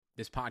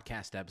This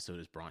podcast episode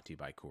is brought to you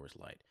by Coors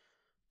Light.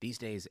 These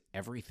days,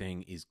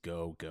 everything is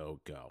go, go,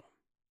 go.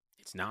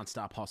 It's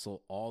nonstop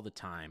hustle all the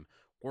time.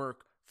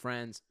 Work,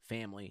 friends,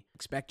 family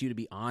expect you to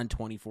be on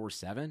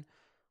 24/7.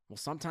 Well,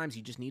 sometimes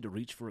you just need to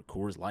reach for a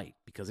Coors Light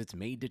because it's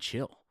made to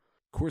chill.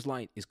 Coors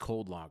Light is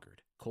cold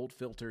lagered, cold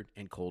filtered,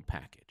 and cold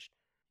packaged.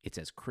 It's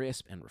as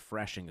crisp and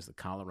refreshing as the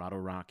Colorado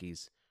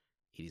Rockies.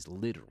 It is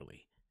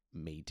literally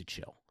made to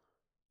chill.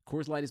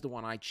 Coors Light is the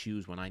one I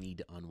choose when I need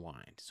to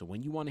unwind. So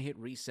when you want to hit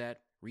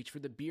reset, reach for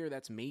the beer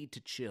that's made to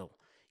chill.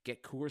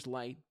 Get Coors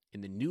Light in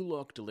the new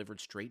look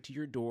delivered straight to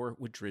your door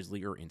with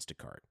Drizzly or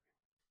Instacart.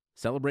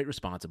 Celebrate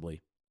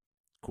responsibly.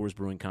 Coors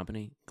Brewing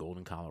Company,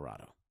 Golden,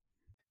 Colorado.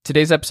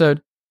 Today's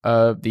episode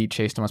of the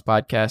Chase Thomas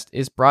podcast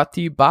is brought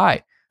to you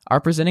by our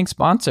presenting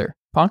sponsor,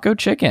 Ponko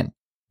Chicken.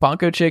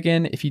 Ponko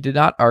Chicken, if you did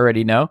not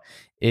already know,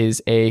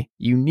 is a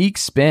unique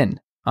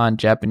spin on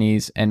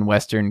Japanese and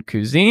Western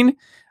cuisine.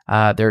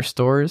 There are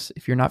stores,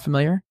 if you're not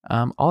familiar,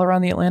 all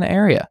around the Atlanta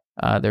area.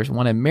 There's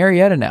one in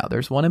Marietta now.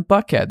 There's one in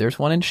Buckhead. There's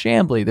one in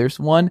Chamblee. There's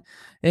one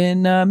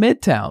in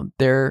Midtown.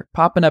 They're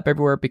popping up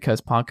everywhere because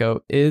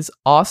Ponko is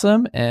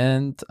awesome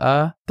and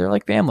they're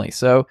like family.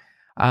 So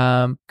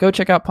go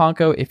check out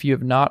Ponko if you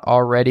have not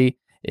already.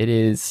 It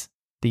is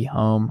the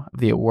home of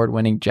the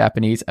award-winning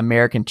Japanese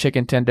American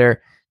chicken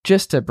tender.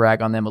 Just to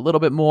brag on them a little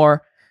bit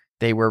more,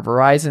 they were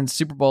Verizon's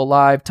Super Bowl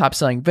Live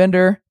top-selling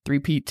vendor,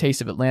 three-peat Taste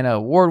of Atlanta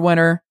award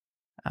winner,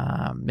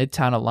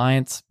 Midtown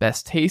Alliance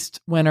Best Taste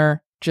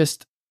winner.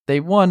 They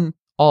won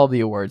all of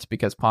the awards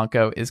because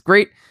Ponko is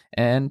great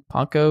and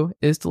Ponko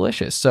is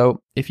delicious.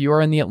 So if you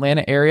are in the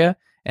Atlanta area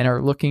and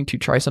are looking to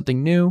try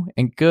something new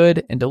and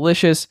good and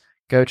delicious,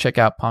 go check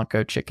out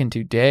Ponko Chicken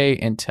today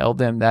and tell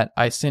them that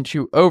I sent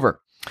you over.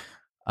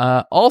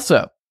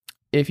 Also,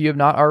 if you have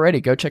not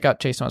already, go check out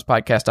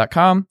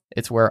chasethomaspodcast.com.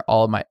 It's where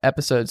all of my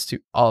episodes to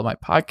all of my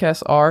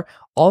podcasts are,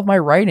 all of my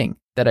writing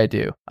that I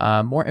do,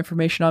 more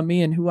information on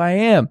me and who I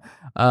am,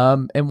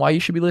 and why you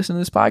should be listening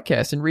to this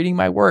podcast and reading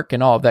my work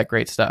and all of that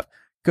great stuff.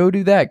 Go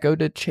do that. Go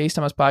to Chase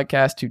Thomas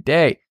Podcast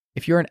today.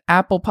 If you're an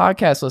Apple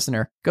Podcast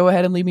listener, go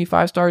ahead and leave me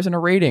 5 stars and a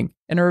rating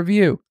and a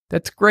review.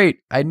 That's great.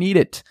 I need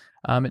it.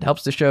 It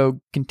helps the show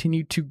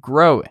continue to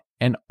grow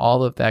and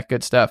all of that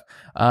good stuff.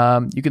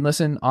 You can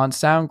listen on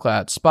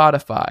SoundCloud,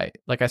 Spotify,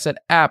 like I said,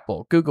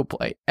 Apple, Google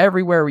Play,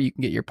 everywhere where you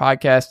can get your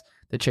podcast.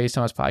 The Chase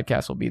Thomas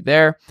Podcast will be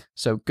there.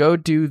 So go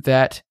do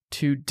that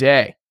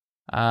today.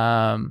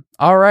 All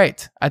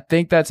right. I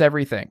think that's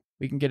everything.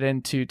 We can get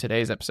into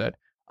today's episode.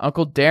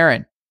 Uncle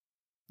Darren,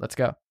 let's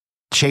go.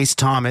 The Chase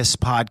Thomas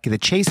Podcast.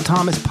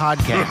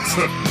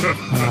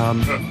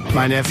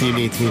 My nephew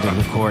needs me to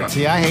record.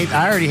 See, I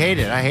already hate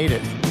it. I hate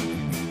it.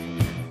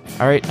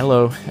 All right.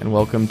 Hello, and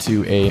welcome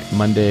to a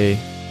Monday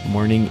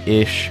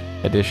morning-ish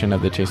edition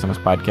of the Chase Thomas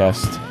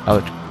Podcast.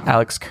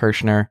 Alex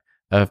Kirshner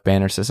of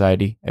Banner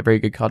Society, a very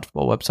good college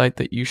football website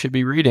that you should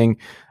be reading,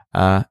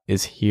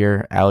 is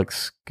here.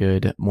 Alex,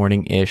 good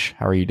morning-ish.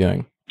 How are you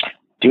doing?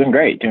 Doing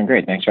great.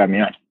 Thanks for having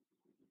me on.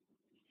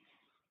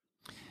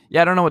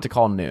 Yeah, I don't know what to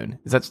call noon.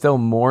 Is that still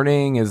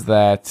morning? Is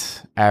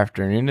that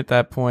afternoon at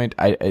that point?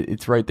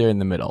 It's right there in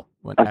the middle.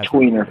 A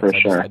tweener for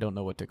sure. I don't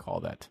know what to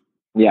call that.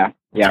 Yeah.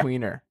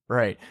 Tweener,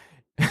 right.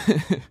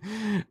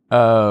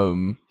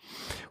 Well,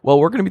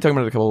 we're going to be talking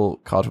about a couple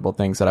college football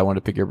things that I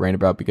wanted to pick your brain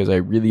about because I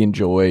really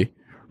enjoy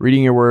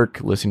reading your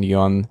work, listening to you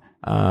on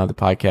the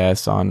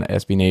podcast on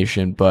SB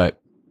Nation, but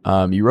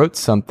you wrote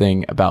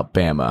something about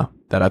Bama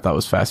that I thought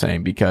was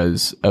fascinating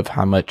because of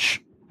how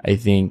much I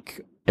think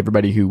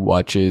everybody who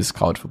watches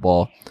college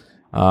football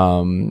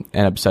and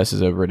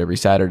obsesses over it every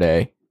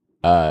Saturday,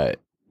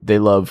 they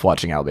love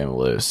watching Alabama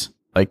lose.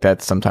 Like,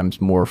 that's sometimes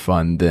more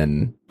fun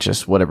than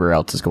just whatever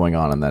else is going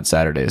on that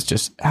Saturday. It's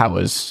just, how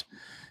is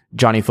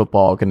Johnny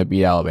Football going to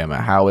beat Alabama?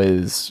 How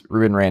is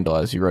Ruben Randall,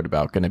 as you wrote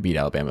about, going to beat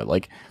Alabama?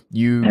 Like,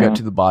 you got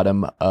to the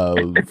bottom of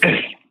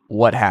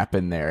what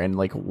happened there and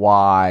like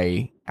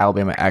why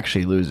Alabama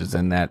actually loses,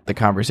 and that the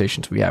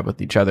conversations we have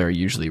with each other are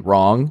usually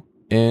wrong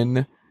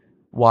in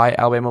why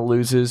Alabama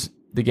loses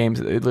the games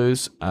that they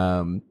lose.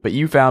 But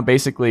you found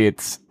basically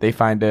they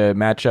find a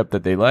matchup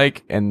that they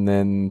like, and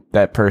then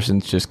that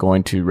person's just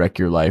going to wreck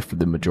your life for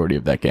the majority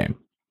of that game.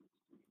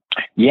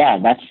 Yeah,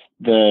 that's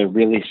the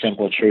really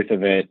simple truth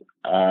of it.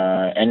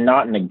 And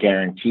not in a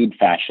guaranteed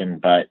fashion,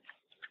 but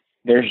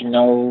there's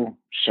no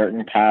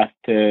certain path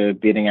to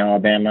beating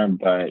Alabama.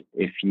 But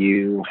if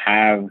you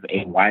have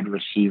a wide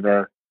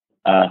receiver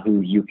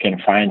who you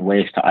can find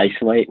ways to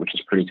isolate, which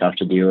is pretty tough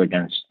to do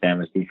against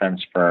Bama's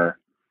defense for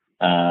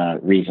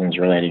reasons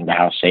relating to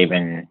how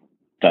Saban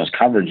does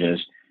coverages,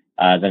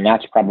 then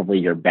that's probably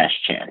your best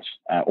chance.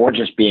 Or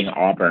just being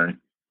Auburn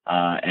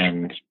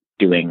and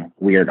doing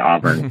weird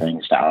Auburn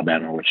things to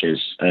Alabama, which is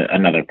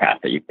another path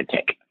that you could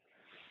take.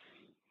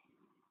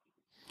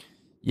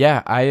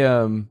 Yeah,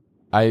 I'm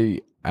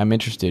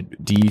interested.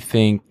 Do you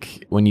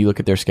think when you look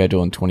at their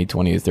schedule in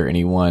 2020, is there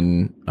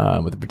anyone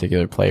with a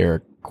particular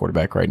player,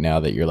 quarterback right now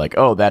that you're like,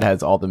 oh, that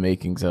has all the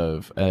makings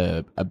of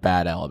a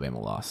bad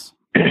Alabama loss?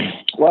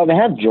 Well, they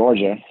have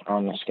Georgia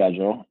on the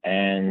schedule,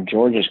 and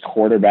Georgia's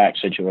quarterback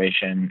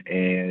situation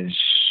is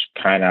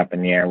kind of up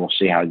in the air. We'll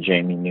see how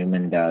Jamie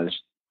Newman does.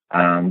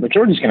 But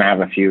Georgia's going to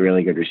have a few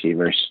really good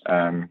receivers,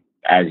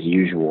 as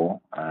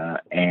usual.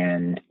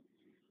 And,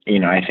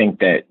 I think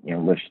that,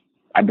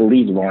 I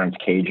believe Lawrence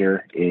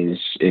Cager is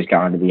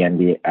gone to the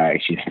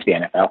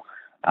the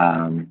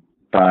NFL.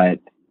 But,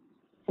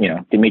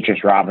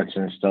 Demetrius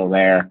Robertson's still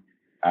there.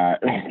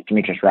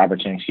 Demetrius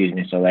Robertson,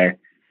 is still there.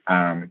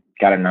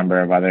 Got a number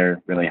of other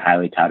really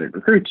highly touted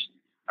recruits.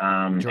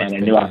 And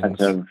a new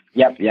offensive.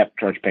 Yep.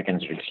 George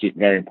Pickens,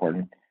 very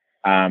important.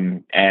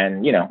 And,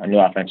 a new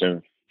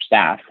offensive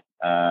staff.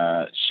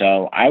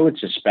 So I would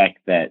suspect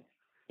that,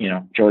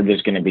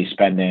 Georgia's going to be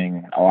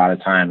spending a lot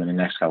of time in the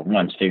next couple of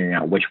months figuring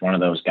out which one of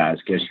those guys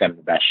gives them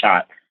the best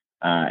shot,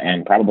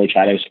 and probably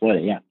try to split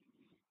it. Yeah.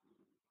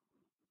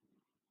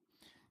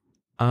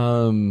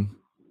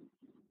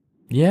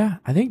 Yeah,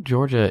 I think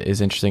Georgia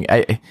is interesting.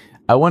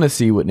 I want to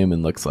see what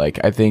Newman looks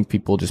like. I think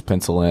people just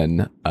pencil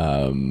in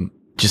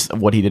just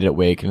what he did at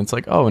Wake, and it's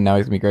like, oh, now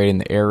he's gonna be great in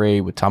the air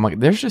raid with Tom.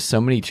 There's just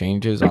so many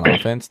changes on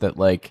offense that,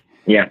 like,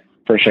 yeah,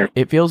 for sure,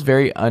 it feels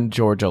very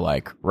un-Georgia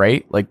like,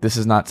 right? Like, this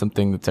is not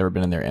something that's ever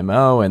been in their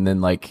MO. And then,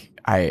 like,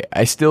 I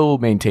still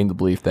maintain the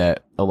belief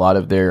that a lot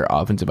of their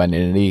offensive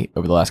identity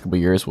over the last couple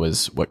of years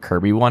was what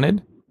Kirby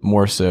wanted,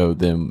 more so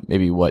than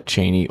maybe what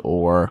Chaney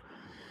or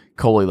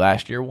Coley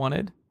last year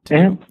wanted to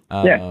do.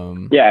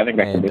 Yeah, I think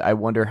that could be.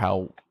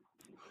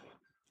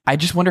 I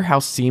just wonder how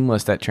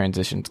seamless that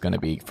transition is going to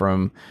be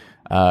from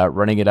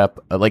running it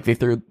up. Like, they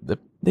threw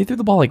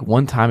the ball like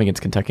one time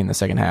against Kentucky in the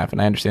second half,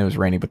 and I understand it was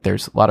raining, but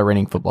there's a lot of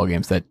raining football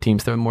games that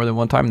teams throw more than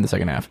one time in the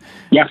second half.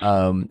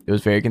 Yeah. It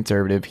was very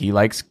conservative. He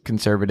likes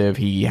conservative.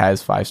 He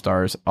has 5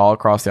 stars all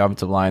across the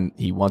offensive line.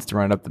 He wants to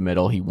run it up the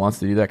middle. He wants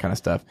to do that kind of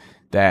stuff.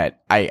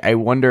 That I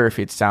wonder if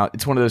it's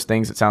one of those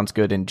things that sounds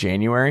good in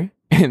January,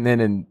 and then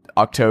in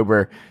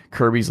October,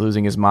 Kirby's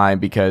losing his mind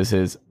because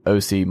his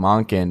OC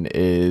Monken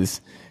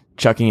is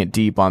chucking it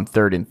deep on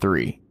 3rd and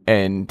 3,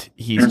 and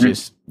he's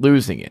just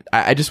losing it.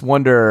 I just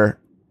wonder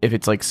if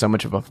it's like so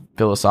much of a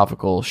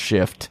philosophical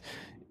shift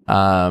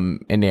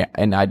in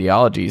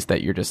ideologies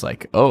that you're just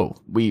like, oh,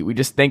 we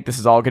just think this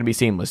is all going to be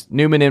seamless.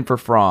 Newman in for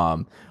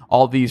Fromm,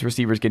 all these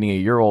receivers getting a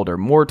year older,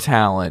 more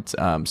talent,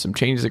 some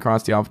changes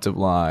across the offensive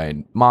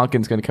line.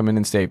 Monken's going to come in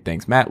and save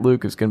things. Matt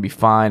Luke is going to be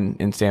fine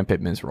in Sam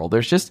Pittman's role.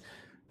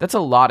 That's a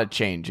lot of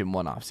change in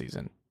one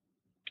offseason.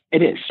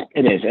 It is.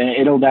 And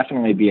it'll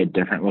definitely be a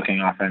different looking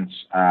offense.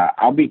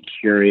 I'll be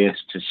curious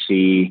to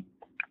see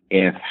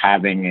if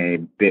having a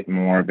bit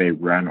more of a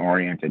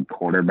run-oriented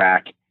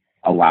quarterback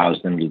allows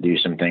them to do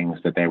some things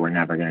that they were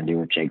never going to do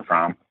with Jake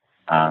Fromm.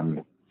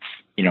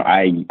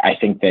 I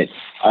think that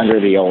under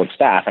the old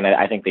staff, and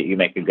I think that you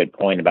make a good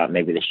point about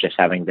maybe this just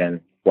having been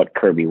what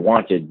Kirby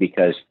wanted,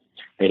 because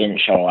they didn't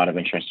show a lot of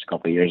interest a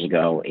couple of years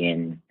ago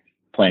in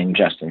playing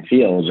Justin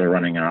Fields or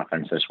running an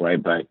offense this way.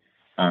 But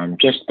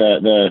just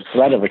the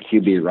threat of a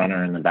QB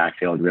runner in the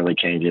backfield really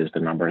changes the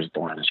numbers at the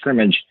line of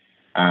scrimmage.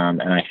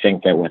 And I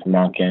think that with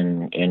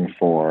Monken in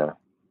for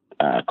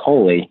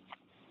Coley,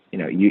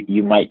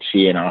 you might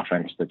see an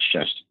offense that's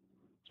just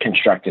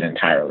constructed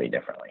entirely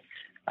differently.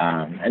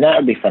 And that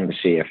would be fun to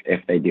see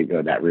if they do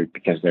go that route,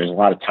 because there's a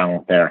lot of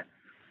talent there.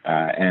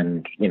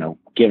 And,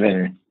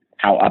 given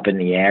how up in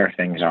the air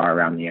things are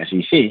around the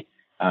SEC,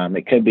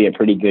 it could be a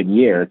pretty good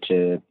year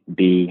to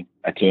be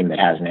a team that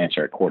has an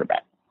answer at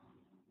quarterback.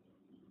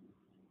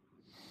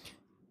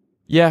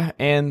 Yeah,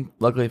 and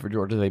luckily for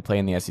Georgia, they play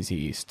in the SEC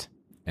East.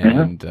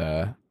 And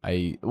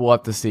we'll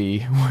have to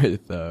see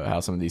with how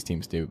some of these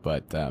teams do,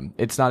 but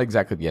it's not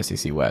exactly the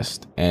SEC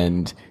West.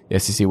 And the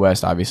SEC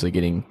West obviously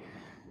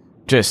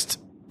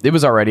it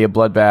was already a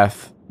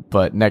bloodbath,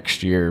 but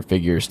next year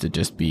figures to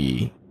just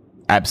be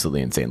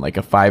absolutely insane. Like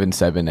a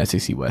 5-7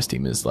 SEC West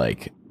team is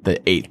like the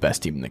 8th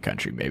best team in the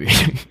country, maybe.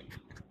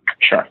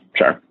 Sure.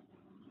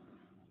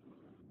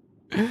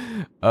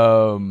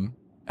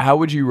 How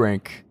would you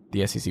rank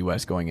the SEC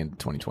West going into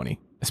 2020?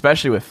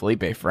 Especially with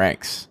Felipe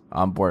Franks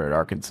on board at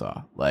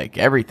Arkansas. Like,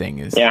 everything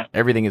is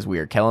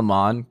weird. Kellen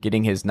Mond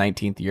getting his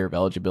 19th year of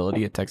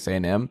eligibility at Texas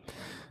A&M.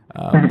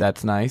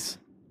 That's nice.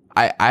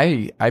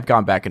 I've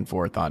gone back and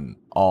forth on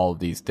all of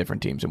these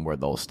different teams and where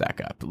they'll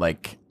stack up.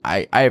 Like,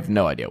 I have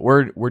no idea.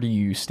 Where do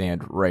you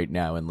stand right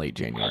now in late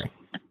January?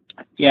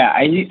 Yeah,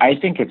 I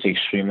think it's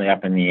extremely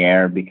up in the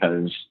air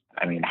because,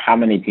 how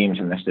many teams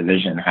in this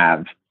division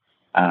have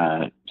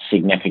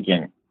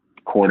significant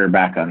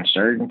quarterback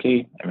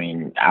uncertainty?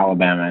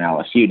 Alabama and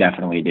LSU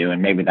definitely do,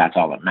 and maybe that's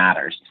all that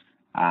matters.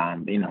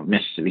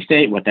 Mississippi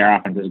State, what their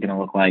offense is going to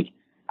look like.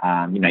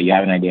 You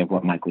have an idea of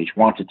what Mike Leach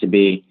wants it to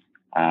be,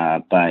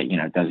 but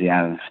does he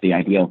have the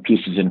ideal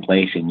pieces in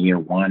place in year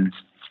one?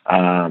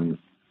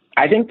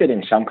 I think that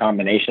in some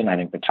combination, I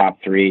think the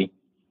top 3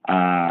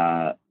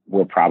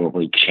 will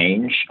probably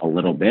change a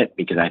little bit,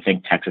 because I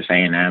think Texas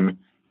A&M,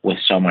 with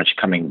so much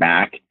coming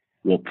back,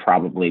 will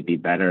probably be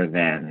better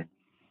than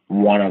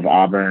one of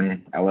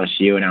Auburn,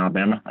 LSU, and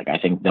Alabama. Like, I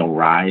think they'll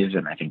rise,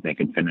 and I think they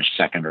could finish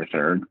 2nd or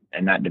 3rd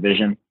in that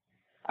division.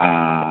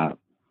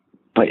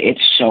 but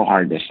it's so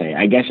hard to say.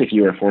 I guess if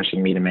you were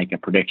forcing me to make a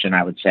prediction,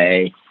 I would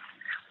say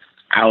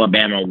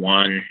Alabama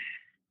 1,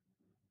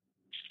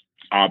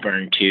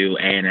 Auburn 2,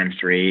 A&M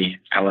 3,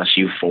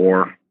 LSU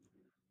 4,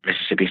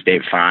 Mississippi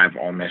State 5,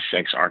 Ole Miss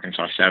 6,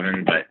 Arkansas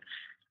 7. But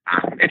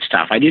it's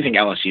tough. I do think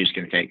LSU is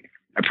going to take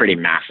a pretty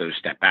massive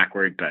step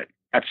backward, but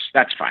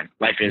that's fine.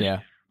 Life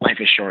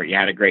is short. You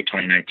had a great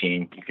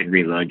 2019. You can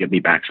reload. You'll be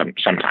back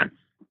sometime.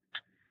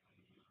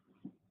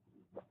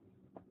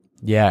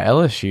 Yeah,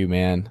 LSU,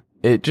 man.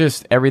 It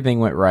just, everything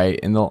went right,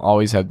 and they'll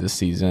always have this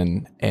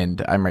season,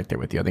 and I'm right there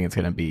with you. I think it's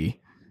going to be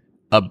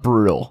a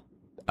brutal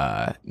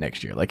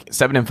next year. Like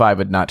 7-5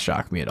 would not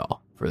shock me at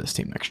all for this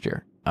team next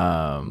year.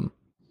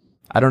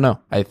 I don't know.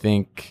 I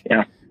think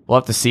we'll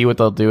have to see what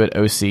they'll do at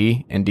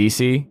OC and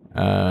DC.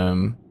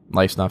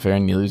 Life's not fair,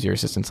 and you lose your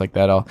assistants like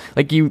that.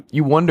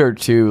 You wonder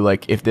too,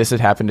 like if this had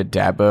happened to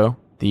Dabo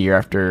the year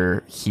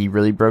after he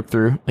really broke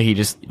through, like he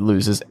just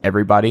loses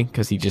everybody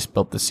because he just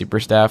built the super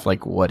staff,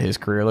 like what his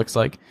career looks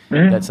like.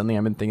 Mm-hmm. That's something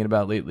I've been thinking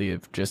about lately,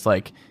 of just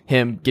like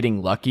him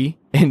getting lucky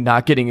and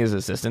not getting his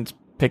assistants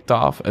picked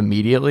off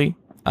immediately.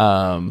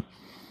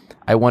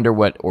 I wonder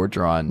what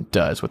Orgeron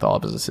does with all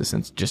of his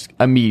assistants just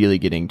immediately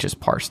getting just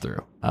parsed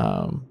through.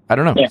 I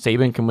don't know. Yeah.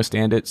 Saban can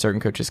withstand it. Certain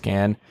coaches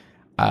can.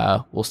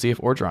 We'll see if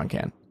Orgeron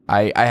can.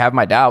 I have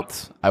my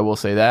doubts. I will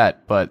say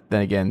that. But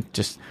then again,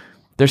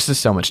 there's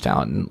just so much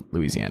talent in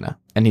Louisiana,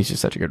 and he's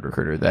just such a good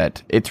recruiter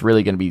that it's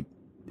really going to be.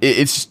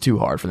 It's just too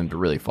hard for them to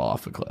really fall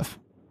off the cliff.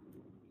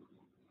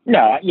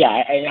 No, yeah,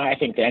 I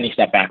think that any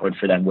step backward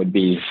for them would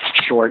be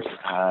short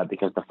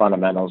because the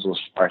fundamentals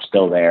are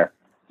still there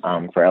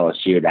for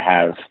LSU to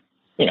have,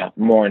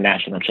 more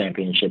national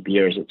championship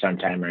years at some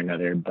time or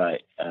another.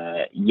 But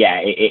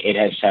it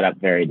has set up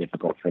very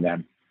difficult for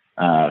them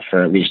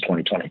for at least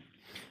 2020.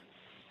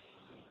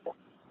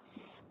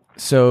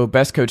 So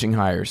best coaching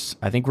hires.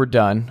 I think we're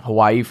done.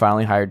 Hawaii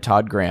finally hired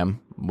Todd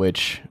Graham,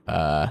 which,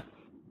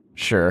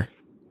 sure,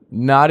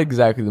 not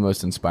exactly the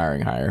most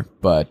inspiring hire,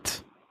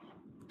 but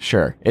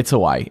sure, it's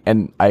Hawaii.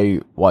 And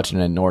I watch an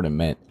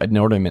inordinate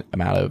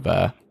amount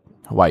of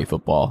Hawaii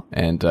football,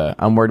 and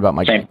I'm worried about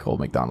my guy Cole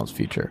McDonald's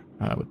future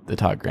with the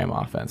Todd Graham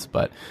offense,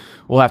 but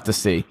we'll have to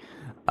see.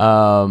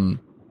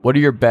 What are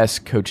your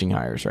best coaching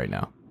hires right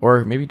now?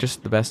 Or maybe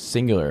just the best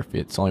singular if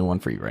it's only one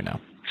for you right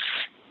now?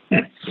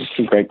 That's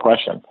a great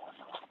question.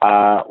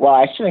 Well,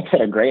 I think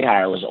that a great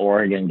hire was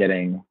Oregon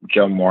getting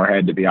Joe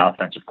Moorhead to be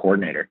offensive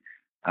coordinator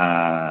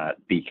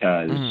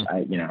because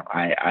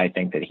I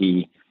think that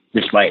he,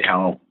 despite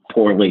how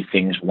poorly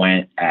things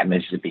went at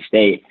Mississippi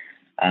State,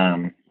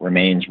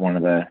 remains one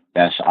of the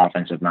best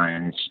offensive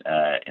minds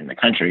in the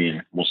country,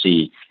 and we'll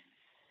see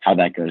how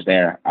that goes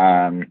there.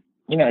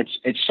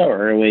 It's so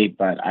early,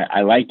 but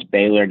I liked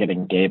Baylor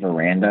getting Dave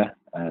Aranda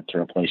to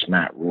replace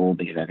Matt Rule,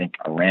 because I think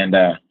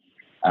Aranda,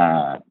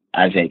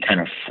 as a kind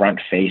of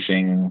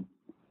front-facing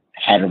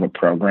head of a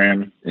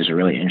program, is a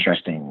really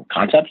interesting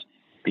concept,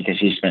 because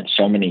he spent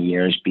so many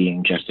years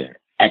being just an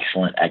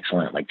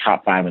excellent, like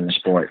top 5 in the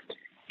sport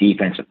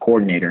defensive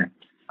coordinator.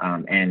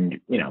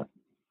 And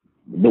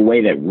the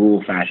way that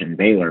Rule fashioned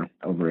Baylor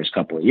over his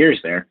couple of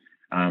years there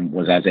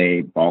was as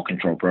a ball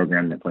control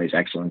program that plays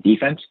excellent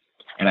defense.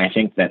 And I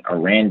think that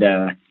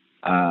Aranda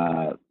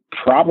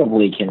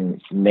probably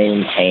can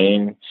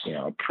maintain,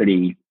 a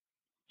pretty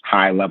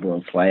high level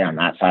of play on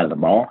that side of the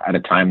ball at a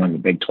time when the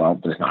Big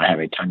 12 does not have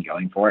a ton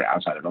going for it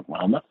outside of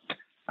Oklahoma.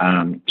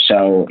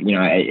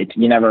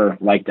 You never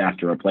like to have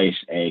to replace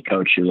a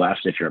coach who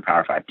left if you're a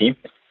Power 5 team,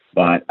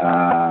 but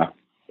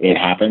it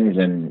happens.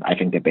 And I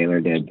think that Baylor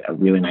did a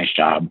really nice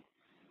job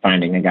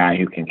finding a guy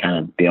who can kind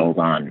of build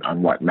on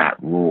what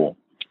Matt Rule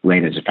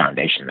laid as a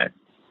foundation there.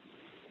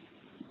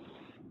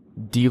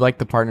 Do you like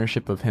the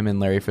partnership of him and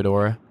Larry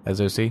Fedora as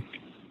OC?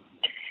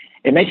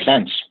 It makes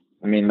sense.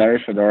 I mean,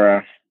 Larry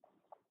Fedora,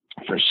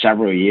 for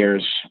several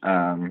years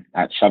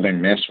at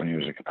Southern Miss when he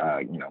was,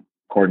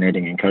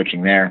 coordinating and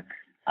coaching there,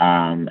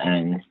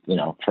 and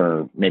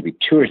for maybe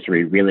 2 or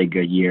 3 really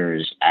good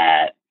years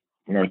at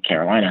North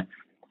Carolina,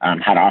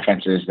 had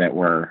offenses that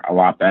were a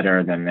lot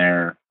better than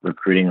their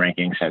recruiting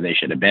rankings said they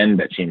should have been,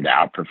 that seemed to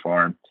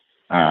outperform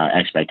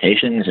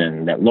expectations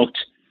and that looked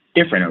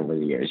different over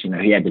the years.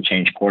 He had to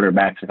change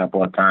quarterbacks a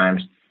couple of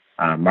times.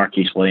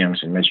 Marquise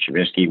Williams and Mitch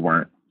Trubisky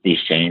weren't the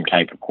same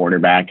type of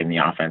quarterback, and the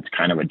offense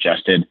kind of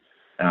adjusted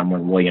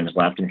when Williams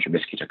left and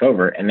Trubisky took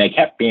over, and they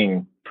kept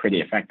being pretty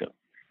effective.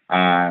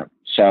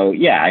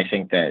 I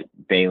think that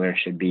Baylor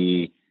should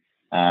be,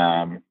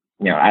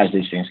 as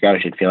these things go,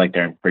 should feel like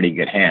they're in pretty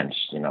good hands,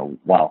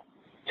 while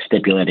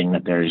stipulating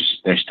that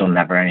there's still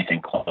never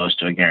anything close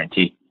to a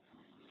guarantee.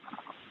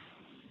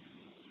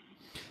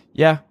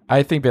 Yeah,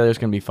 I think Baylor's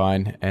going to be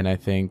fine, and I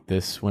think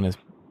this went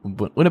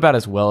about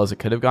as well as it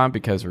could have gone,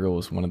 because Rule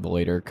was one of the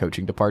later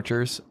coaching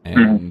departures,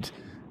 and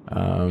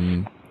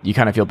you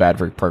kind of feel bad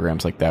for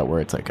programs like that where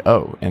it's like,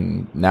 oh,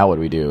 and now what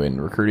do we do?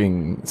 And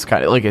recruiting, it's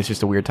kind of like, it's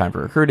just a weird time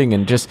for recruiting,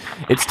 and just,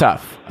 it's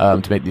tough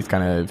to make these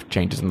kind of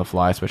changes on the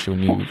fly, especially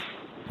when you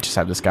just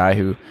have this guy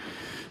who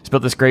has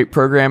built this great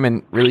program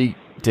and really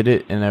did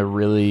it in a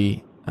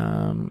really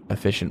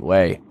efficient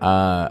way.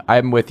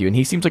 I'm with you, and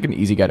he seems like an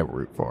easy guy to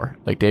root for.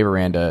 Like Dave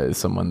Aranda is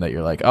someone that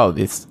you're like, oh,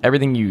 it's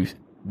everything you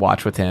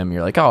watch with him.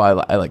 You're like, oh,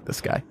 I like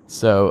this guy.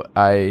 So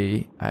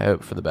I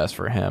hope for the best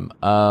for him.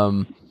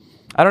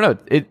 I don't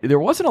know. There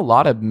wasn't a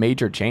lot of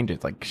major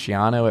changes. Like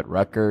Shiano at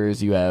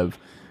Rutgers, you have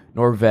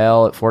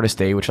Norvell at Florida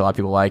State, which a lot of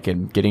people like,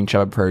 and getting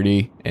Chubb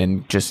Purdy,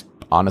 and just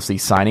honestly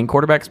signing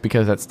quarterbacks,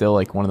 because that's still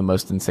like one of the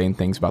most insane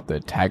things about the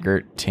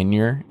Taggart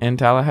tenure in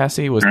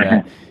Tallahassee was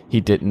that he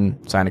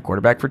didn't sign a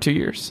quarterback for 2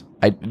 years.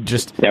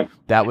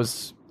 That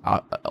was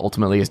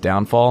ultimately his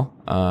downfall.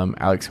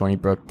 Alex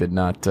Hornibrook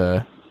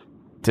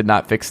did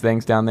not fix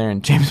things down there,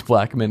 and James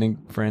Blackman and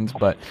friends,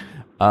 but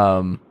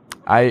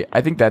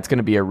I think that's going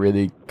to be a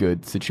really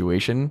good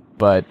situation,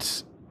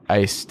 but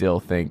I still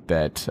think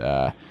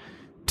that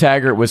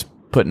Taggart was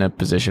put in a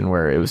position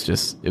where it was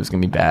going to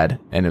be bad,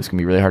 and it was going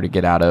to be really hard to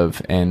get out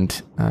of,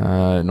 and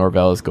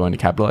Norvell is going to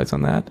capitalize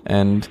on that,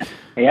 and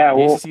the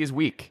ACC is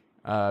weak.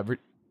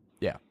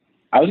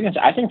 I was going to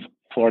say, I think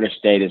Florida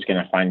State is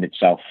going to find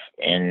itself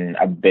in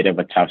a bit of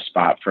a tough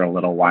spot for a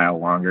little while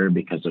longer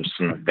because of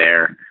some of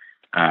their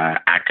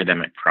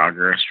academic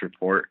progress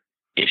report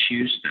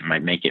issues that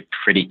might make it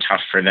pretty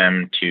tough for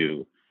them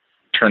to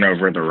turn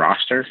over the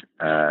roster.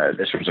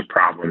 This was a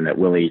problem that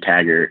Willie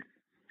Taggart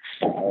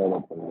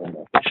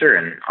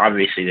and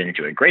obviously didn't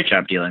do a great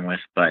job dealing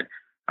with, but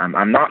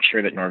I'm not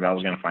sure that Norvell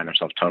is going to find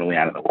himself totally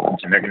out of the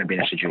woods, and they're going to be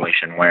in a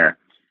situation where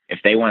if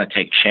they want to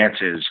take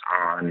chances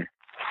on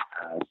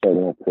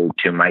certain recruits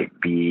who might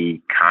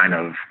be kind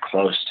of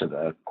close to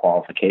the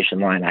qualification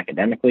line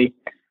academically,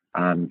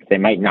 they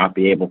might not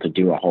be able to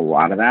do a whole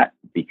lot of that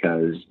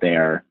because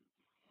they're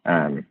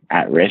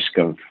at risk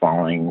of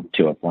falling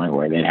to a point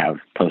where they'd have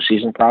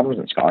postseason problems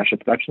and scholarship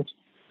productions.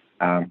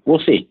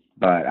 We'll see,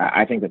 but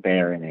I think that they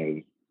are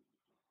in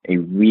a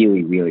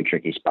really, really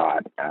tricky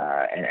spot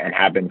and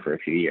have been for a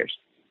few years.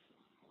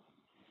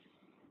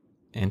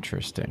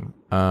 Interesting.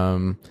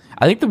 I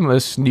think the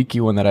most sneaky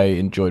one that I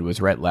enjoyed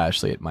was Rhett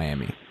Lashley at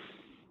Miami.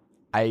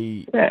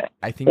 I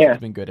think he's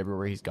been good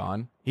everywhere he's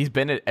gone. He's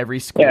been at every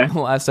school in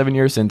the last 7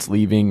 years since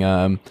leaving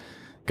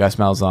Gus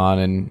Malzahn,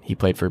 and he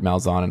played for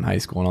Malzahn in high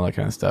school and all that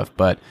kind of stuff.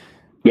 But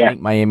I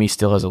think Miami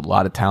still has a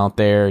lot of talent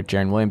there.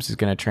 Jaron Williams is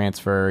going to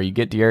transfer. You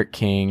get De'Aaron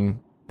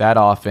King, that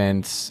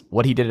offense,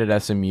 what he did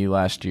at SMU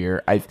last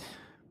year.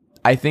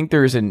 I think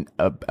there's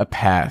a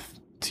path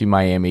to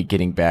Miami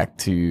getting back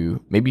to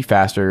maybe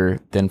faster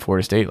than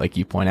Florida State, like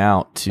you point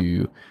out,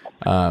 to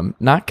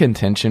not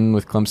contention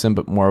with Clemson,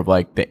 but more of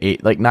like the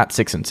 8, like not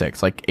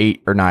 6-6, like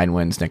 8 or 9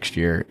 wins next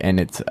year. And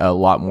it's a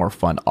lot more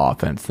fun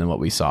offense than what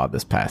we saw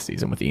this past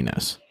season with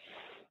Enos.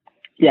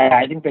 Yeah,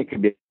 I think they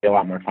could be a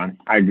lot more fun.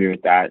 I agree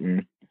with that.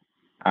 And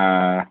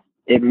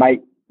it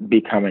might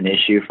become an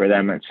issue for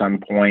them at some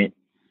point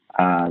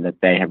that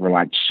they have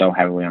relied so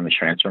heavily on the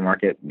transfer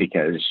market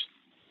because,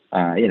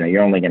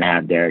 you're only going to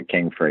have Derek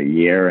King for a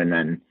year. And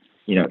then,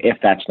 if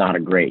that's not a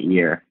great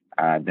year,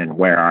 then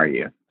where are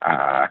you?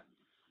 I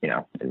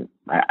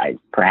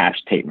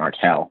perhaps Tate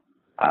Martell,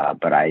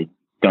 but I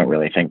don't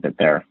really think that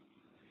they're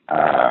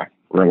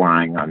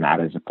relying on that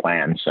as a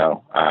plan.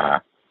 So, I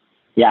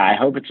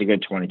hope it's a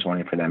good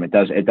 2020 for them. It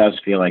does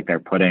feel like they're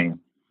putting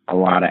a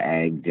lot of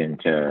eggs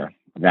into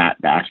that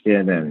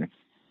basket, and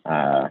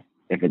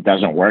if it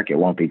doesn't work, it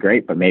won't be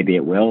great, but maybe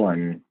it will,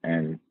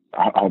 and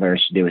all there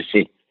is to do is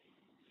see.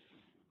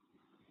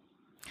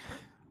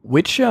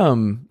 Which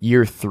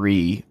year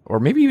 3 or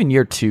maybe even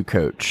year 2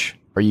 coach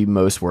are you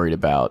most worried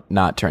about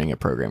not turning a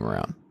program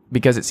around?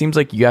 Because it seems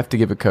like you have to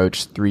give a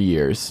coach 3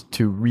 years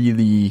to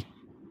really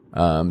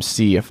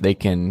see if they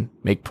can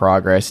make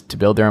progress, to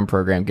build their own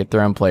program, get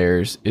their own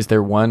players. Is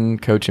there one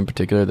coach in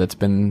particular that's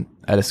been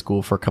at a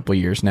school for a couple of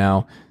years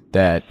now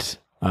that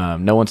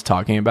no one's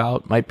talking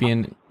about, might be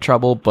in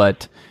trouble,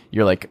 but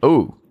you're like,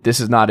 oh, this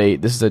is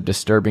a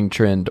disturbing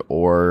trend,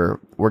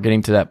 or we're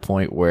getting to that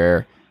point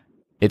where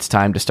it's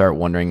time to start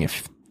wondering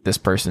if this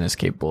person is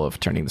capable of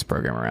turning this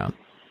program around?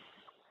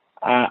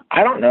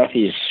 I don't know if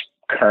he's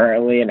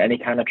currently in any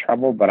kind of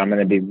trouble, but I'm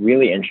going to be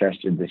really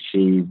interested to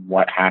see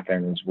what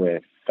happens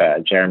with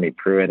Jeremy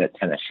Pruitt at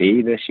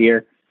Tennessee this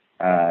year,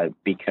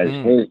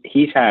 because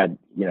he's had,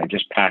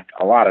 just packed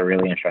a lot of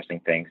really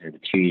interesting things into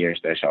 2 years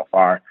there so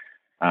far.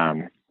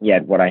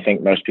 Yet what I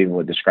think most people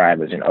would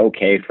describe as an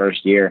okay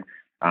first year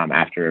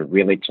after a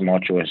really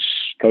tumultuous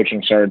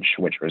coaching search,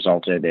 which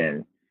resulted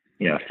in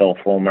Phil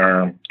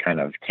Fulmer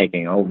kind of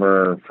taking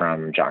over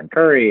from John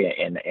Curry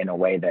in a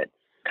way that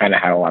kind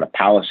of had a lot of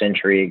palace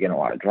intrigue and a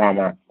lot of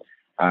drama.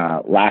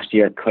 Last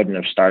year couldn't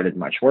have started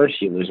much worse.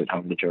 You lose at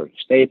home to Georgia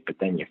State, but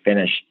then you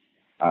finish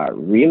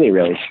really,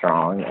 really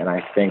strong, and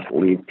I think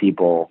leave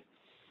people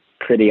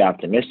pretty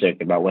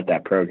optimistic about what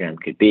that program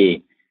could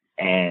be.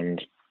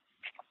 And,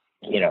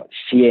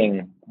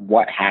 seeing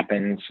what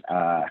happens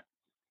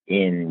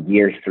in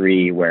year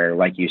 3, where,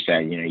 like you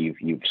said,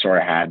 you've sort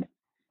of had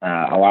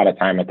a lot of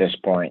time at this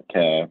point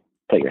to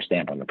put your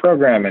stamp on the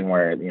program, and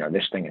where,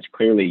 this thing is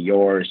clearly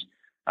yours,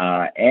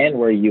 and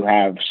where you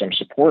have some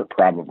support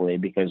probably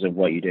because of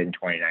what you did in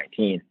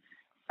 2019.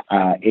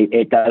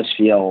 it does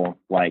feel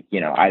like,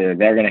 either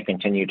they're going to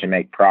continue to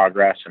make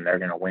progress and they're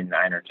going to win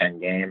 9 or 10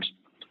 games,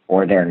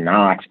 or they're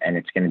not, and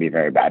it's going to be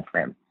very bad for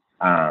him.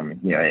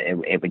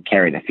 It would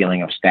carry the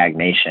feeling of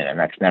stagnation, and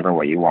that's never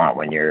what you want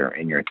when you're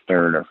in your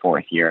third or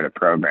fourth year of the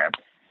program.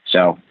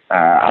 So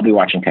I'll be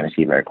watching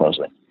Tennessee very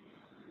closely.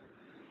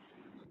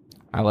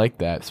 I like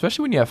that,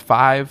 especially when you have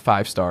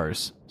 5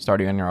 stars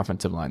starting on your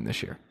offensive line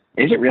this year.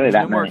 Is it really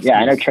that many? Yeah,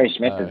 I know Trey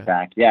Smith is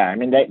back. Yeah, I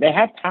mean, they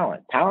have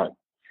talent. Talent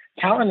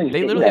is.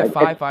 They literally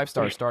have 5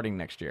 stars starting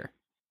next year.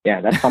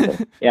 Yeah, that's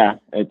something. Yeah,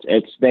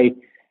 it's they.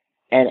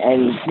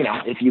 And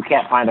if you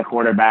can't find a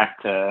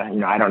quarterback to,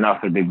 I don't know if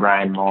it'd be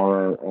Brian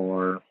Moore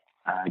or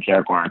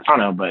Jarek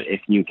Guarantano, but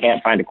if you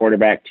can't find a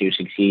quarterback to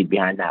succeed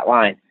behind that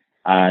line,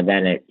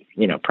 then it,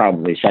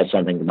 probably says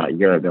something about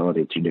your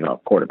ability to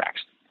develop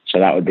quarterbacks. So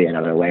that would be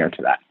another layer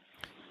to that.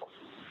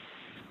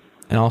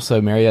 And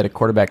also, Marietta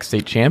quarterback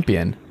state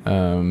champion,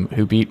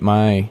 who beat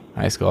my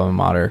high school alma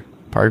mater,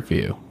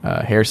 Parkview,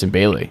 Harrison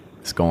Bailey,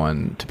 is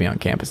going to be on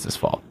campus this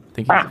fall. I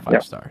think he's a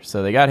 5-star.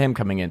 So they got him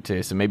coming in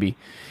too. So maybe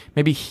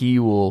he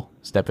will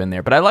step in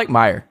there. But I like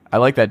Meyer. I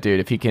like that dude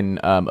if he can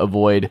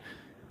avoid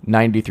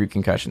 93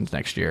 concussions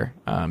next year,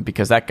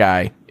 because that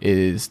guy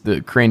is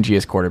the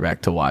cringiest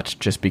quarterback to watch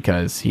just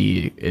because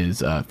he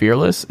is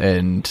fearless,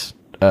 and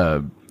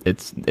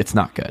it's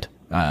not good.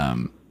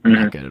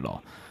 Not good at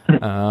all.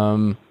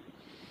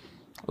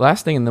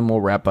 Last thing, and then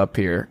we'll wrap up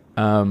here.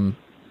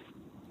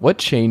 What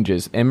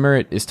changes?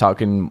 Emmert is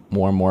talking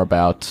more and more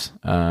about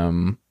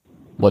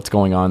what's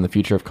going on in the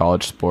future of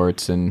college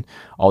sports and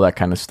all that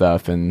kind of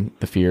stuff, and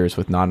the fears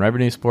with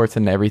non-revenue sports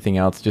and everything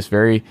else. Just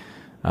very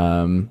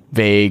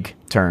vague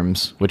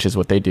terms, which is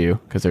what they do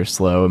because they're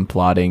slow and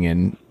plodding,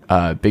 and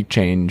big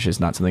change is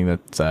not something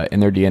that's in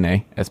their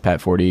DNA, as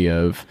Pat Forty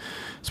of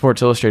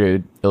Sports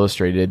Illustrated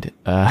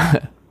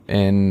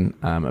in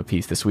a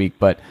piece this week.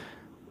 But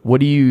what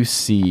do you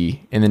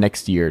see in the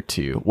next year or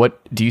two?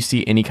 What do you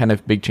see any kind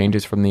of big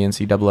changes from the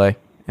NCAA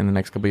in the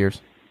next couple of years?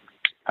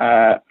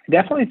 I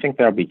definitely think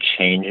there'll be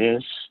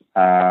changes.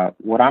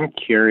 What I'm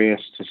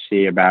curious to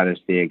see about is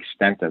the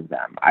extent of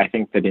them. I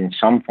think that in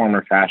some form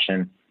or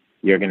fashion,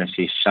 you're going to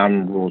see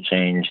some rule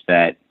change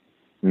that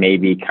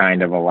maybe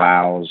kind of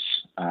allows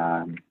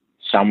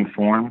some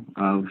form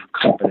of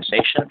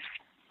compensation.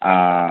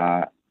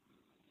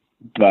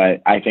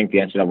 But I think the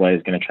NCAA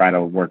is going to try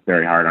to work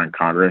very hard on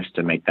Congress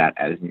to make that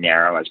as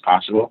narrow as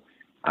possible,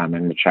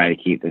 and to try to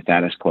keep the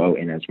status quo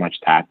in as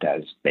much tact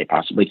as they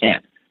possibly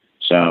can.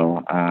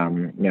 So, I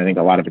think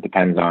a lot of it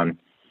depends on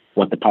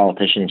what the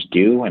politicians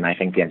do, and I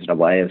think the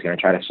NCAA is going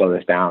to try to slow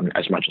this down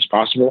as much as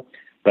possible.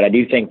 But I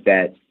do think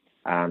that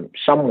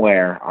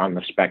somewhere on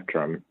the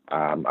spectrum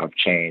of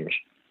change,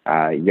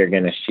 you're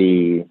going to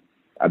see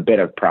a bit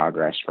of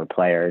progress for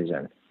players,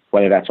 and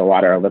whether that's a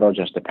lot or a little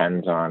just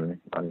depends on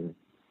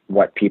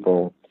what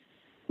people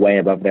way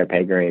above their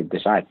pay grade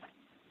decide.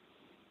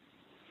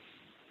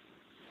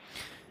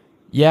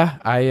 Yeah,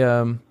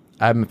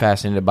 I'm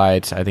fascinated by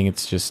it. I think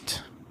it's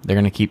just they're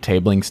going to keep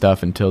tabling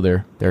stuff until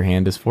their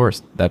hand is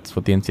forced. That's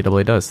what the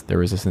NCAA does. They're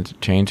resistant to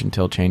change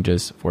until change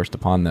is forced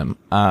upon them.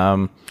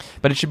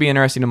 But it should be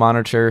interesting to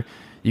monitor.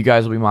 You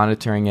guys will be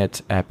monitoring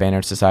it at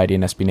Banner Society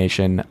and SB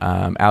Nation.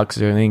 Alex,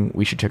 is there anything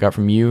we should check out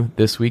from you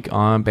this week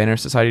on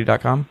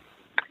bannersociety.com?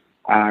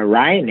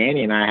 Ryan,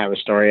 Annie, and I have a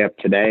story up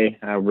today.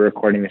 We're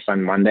recording this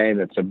on Monday.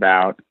 That's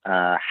about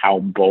how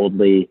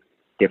boldly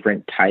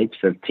different types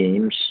of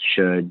teams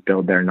should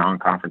build their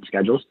non-conference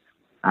schedules.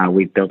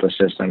 We've built a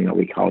system that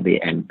we call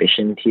the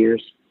ambition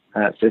tiers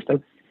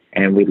system,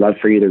 and we'd love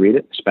for you to read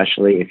it,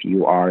 especially if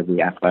you are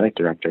the athletic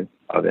director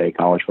of a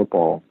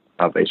school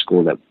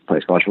that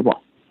plays college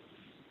football.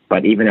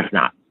 But even if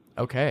not.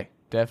 Okay,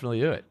 definitely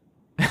do it.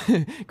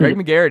 Greg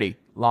McGarity,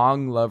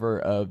 long lover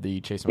of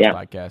the Statesman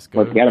podcast.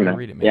 Go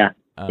read it, man.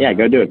 Yeah,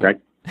 go do it, Greg.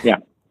 Yeah.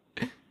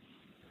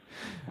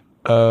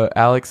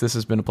 Alex, this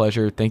has been a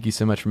pleasure. Thank you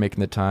so much for making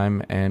the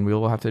time, and we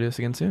will have to do this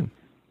again soon.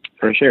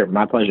 For sure.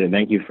 My pleasure.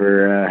 Thank you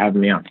for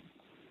having me on.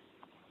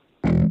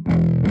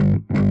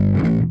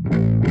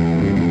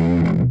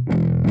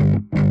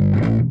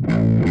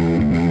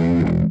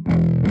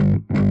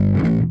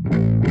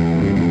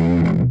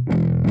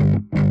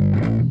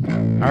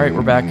 All right,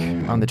 we're back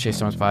on the Chase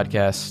Thomas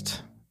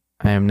podcast.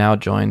 I am now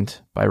joined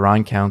by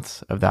Ron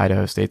Counts of the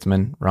Idaho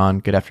Statesman. Ron,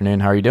 good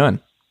afternoon. How are you doing?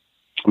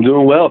 I'm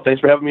doing well.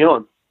 Thanks for having me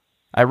on.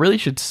 I really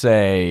should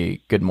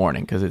say good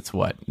morning because it's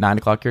 9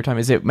 o'clock your time.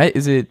 Is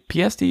it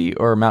PST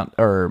or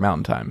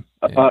Mountain Time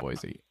in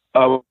Boise?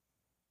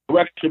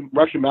 We're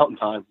actually Mountain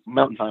Time.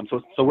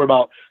 So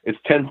we're it's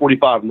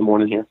 10:45 in the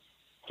morning here.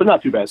 So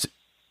not too bad.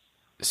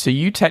 So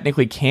you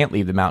technically can't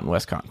leave the Mountain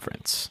West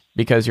Conference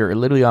because you're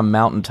literally on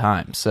Mountain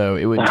Time. So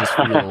it would just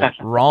feel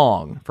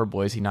wrong for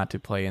Boise not to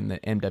play in the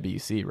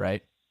MWC,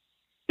 right?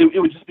 It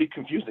would just be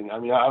confusing. I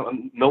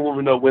mean, no one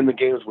would know when the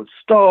games would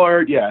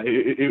start. Yeah,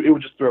 it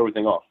would just throw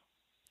everything off.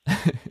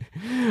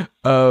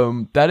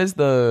 That is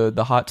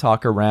the hot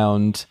talk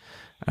around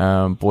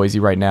Boise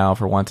right now.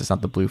 For once, it's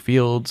not the blue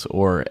fields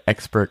or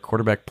expert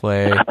quarterback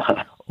play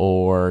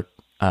or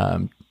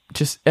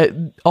just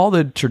all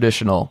the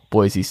traditional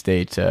Boise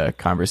State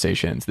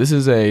conversations. This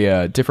is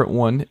a different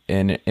one,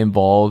 and it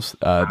involves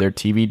their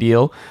TV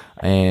deal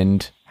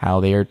and how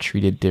they are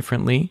treated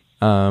differently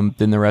than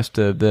the rest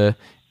of the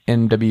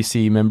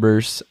NWC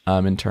members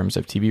in terms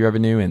of TV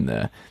revenue and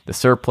the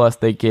surplus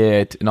they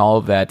get and all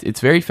of that.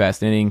 It's very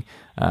fascinating,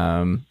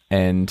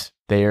 and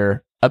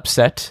they're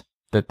upset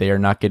that they are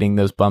not getting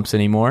those bumps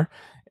anymore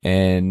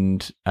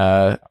and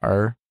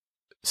are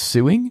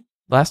suing.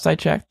 Last I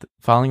checked,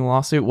 filing a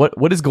lawsuit.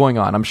 What is going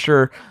on? I'm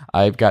sure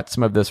I've got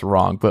some of this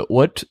wrong, but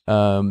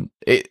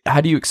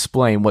how do you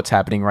explain what's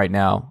happening right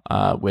now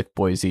with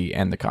Boise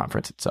and the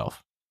conference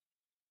itself?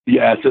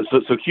 Yeah,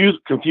 so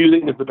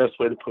confusing is the best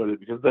way to put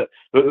it, because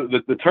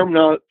the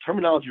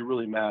terminology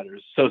really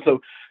matters. So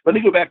let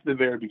me go back to the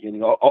very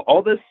beginning.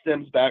 All this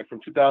stems back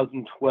from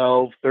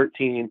 2012,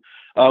 13,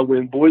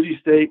 when Boise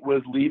State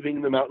was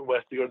leaving the Mountain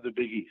West to go to the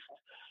Big East.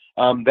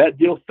 That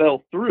deal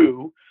fell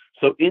through.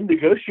 So in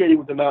negotiating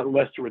with the Mountain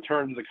West to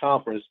return to the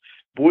conference,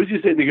 Boise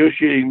State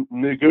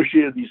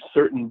negotiated these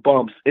certain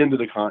bumps into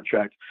the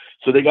contract.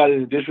 So they got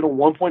an additional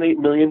 $1.8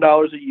 million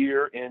a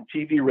year in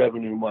TV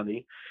revenue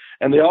money.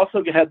 And they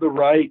also had the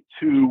right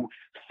to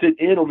sit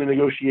in on the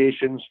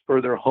negotiations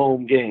for their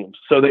home games.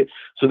 So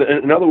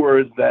in other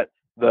words, that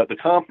the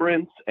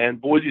conference and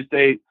Boise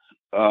State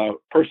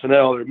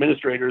personnel or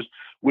administrators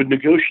would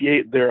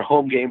negotiate their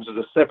home games as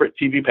a separate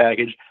TV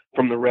package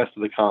from the rest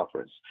of the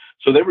conference.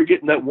 So they were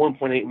getting that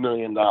 $1.8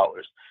 million.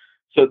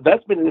 So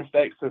that's been in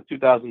effect since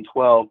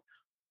 2012.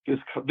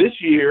 This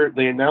year,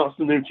 they announced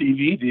a new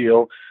TV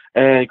deal,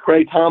 and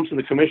Craig Thompson,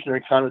 the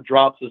commissioner, kind of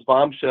drops this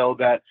bombshell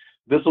that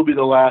this will be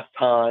the last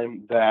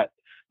time that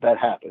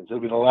happens. It'll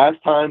be the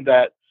last time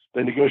that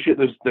they negotiate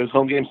those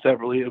home games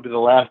separately. It'll be the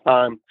last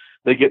time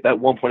they get that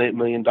 $1.8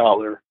 million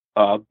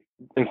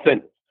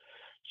incentive.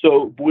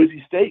 So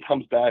Boise State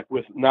comes back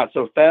with, not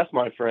so fast,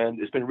 my friend.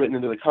 It's been written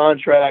into the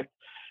contract,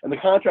 and the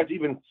contract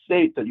even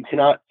states that you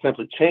cannot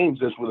simply change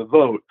this with a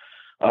vote.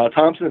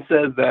 Thompson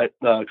says that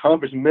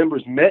conference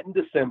members met in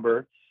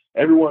December.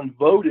 Everyone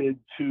voted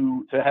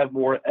to have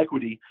more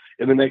equity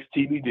in the next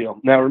TV deal.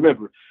 Now,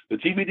 remember, the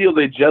TV deal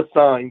they just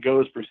signed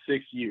goes for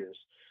 6 years.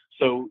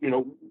 So,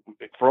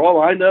 for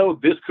all I know,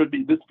 this could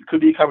be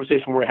a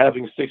conversation we're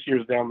having 6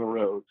 years down the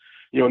road.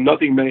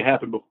 Nothing may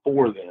happen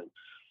before then.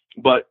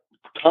 But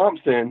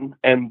Thompson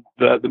and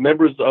the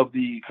members of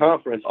the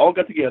conference all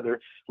got together,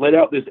 laid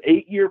out this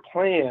 8-year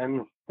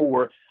plan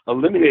for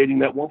eliminating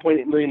that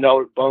 $1.8 million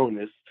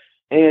bonus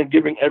and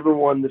giving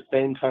everyone the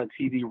same kind of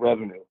TV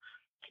revenue.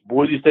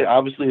 Boise State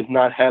obviously is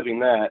not having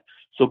that.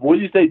 So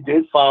Boise State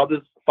did file this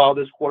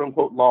quote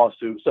unquote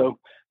lawsuit. So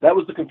that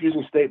was the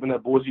confusing statement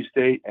that Boise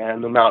State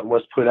and the Mountain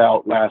West put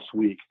out last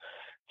week.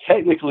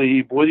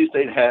 Technically, Boise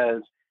State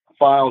has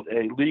filed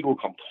a legal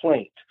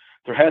complaint.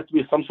 There has to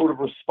be some sort of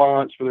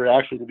response for there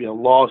actually to be a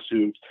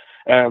lawsuit.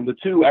 And the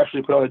two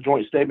actually put out a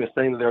joint statement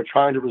saying that they're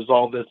trying to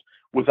resolve this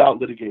without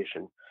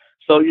litigation.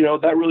 So,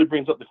 that really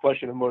brings up the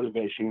question of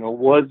motivation.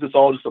 Was this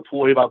all just a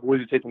ploy by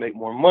Boise State to make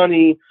more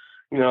money?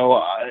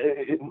 Who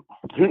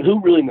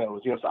really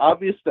knows? It's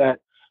obvious that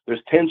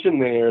there's tension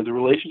there. The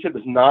relationship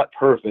is not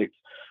perfect.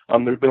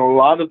 There's been a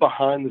lot of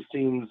behind the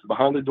scenes,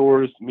 behind the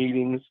doors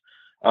meetings.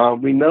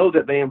 We know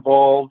that they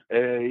involved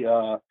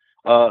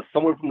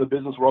someone from the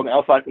business world, an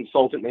outside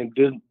consultant named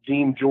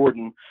Dean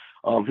Jordan,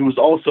 who was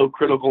also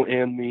critical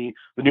in the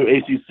new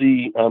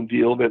ACC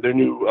deal, their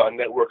new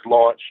network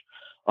launch.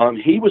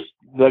 He was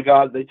the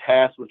guy they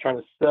tasked with trying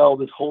to sell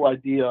this whole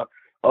idea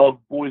of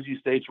Boise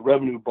State's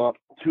revenue bump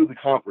to the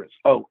conference.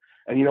 Oh,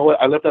 and you know what?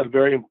 I left out a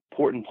very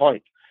important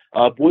point.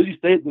 Boise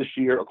State this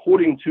year,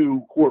 according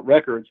to court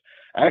records,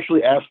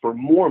 actually asked for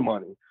more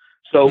money.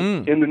 So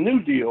in the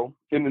new deal,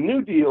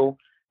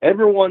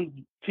 everyone's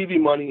TV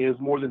money is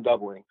more than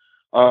doubling.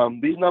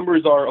 These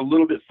numbers are a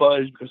little bit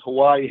fudged because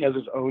Hawaii has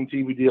its own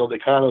TV deal. They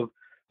kind of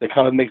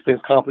makes things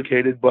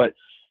complicated, but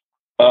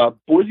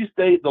Boise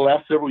State the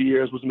last several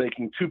years was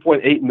making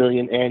 $2.8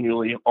 million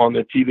annually on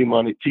their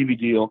TV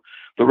deal.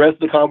 The rest of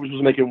the conference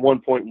was making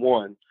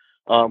 1.1.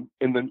 On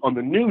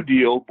the new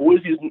deal,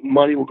 Boise's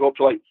money will go up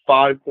to like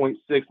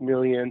 5.6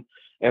 million,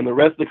 and the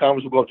rest of the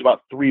conference will go up to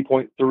about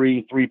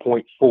 3.3,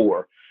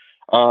 3.4.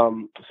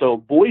 So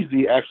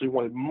Boise actually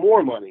wanted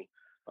more money.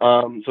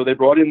 So they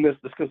brought in this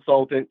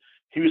consultant.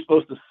 He was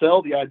supposed to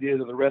sell the idea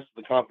to the rest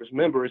of the conference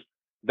members.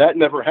 That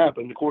never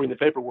happened, according to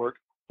paperwork.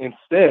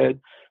 Instead,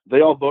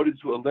 they all voted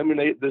to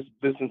eliminate this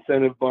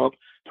incentive bump,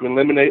 to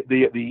eliminate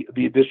the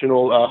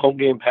additional home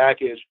game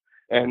package,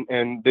 and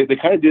they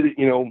kind of did it,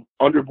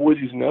 under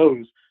Boise's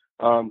nose.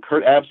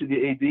 Kurt Absey,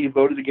 the AD,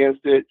 voted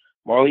against it.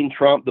 Marlene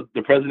Trump,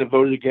 the president,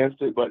 voted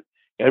against it, but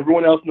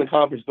everyone else in the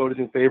conference voted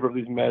in favor of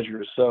these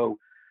measures. So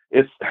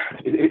it's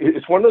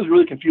one of those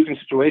really confusing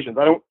situations.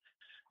 I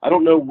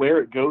don't know where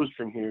it goes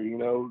from here.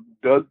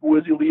 Does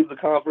Boise leave the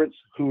conference?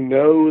 Who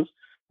knows?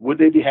 Would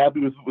they be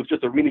happy with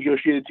just a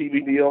renegotiated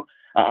TV deal?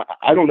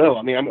 I don't know.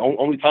 I mean,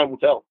 only time will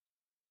tell.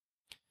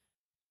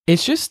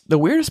 It's just the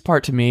weirdest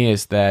part to me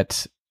is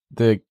that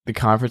the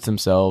conference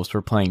themselves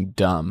were playing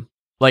dumb,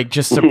 like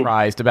just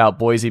surprised about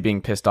Boise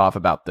being pissed off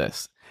about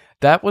this.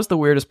 that was the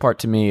weirdest part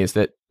to me, is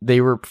that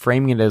they were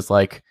framing it as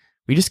like,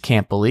 we just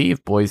can't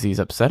believe Boise's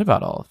upset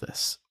about all of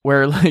this.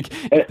 Where like,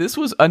 if this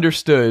was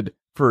understood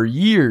for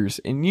years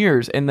and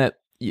years, and that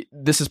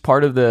this is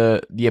part of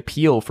the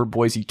appeal for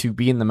Boise to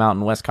be in the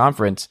Mountain West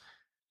Conference,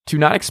 to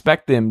not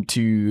expect them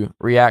to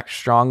react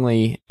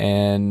strongly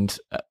and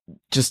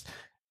just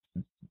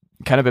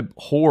kind of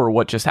abhor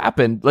what just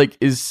happened, like,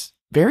 is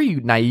very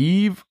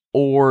naive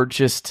or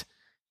just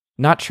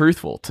not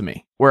truthful to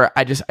me. Where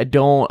I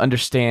don't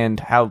understand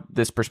how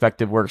this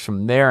perspective works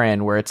from their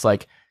end, where it's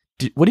like,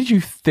 what did you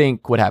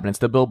think would happen? It's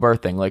the Bill Burr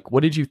thing. Like,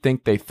 what did you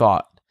think they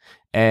thought?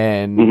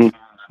 And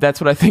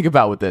that's what I think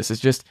about with this. It's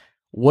just,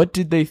 what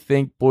did they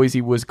think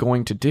Boise was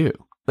going to do?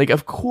 Like,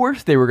 of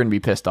course they were going to be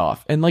pissed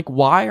off. And like,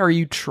 why are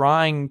you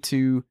trying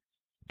to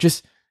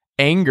just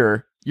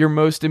anger your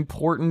most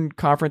important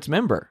conference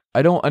member?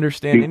 I don't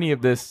understand any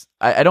of this.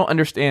 I don't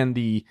understand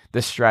the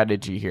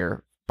strategy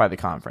here by the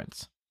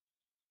conference.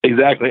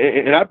 Exactly.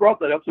 And I brought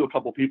that up to a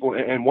couple people.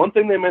 And one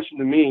thing they mentioned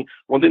to me,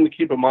 one thing to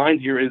keep in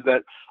mind here, is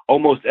that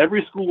almost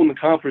every school in the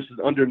conference is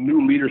under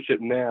new leadership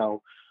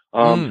now,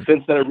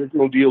 since that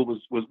original deal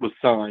was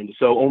signed.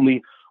 So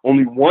only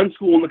one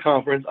school in the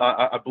conference,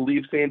 I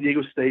believe San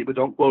Diego State, but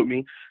don't quote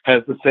me,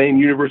 has the same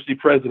university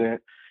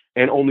president.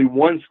 And only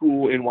one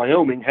school in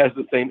Wyoming has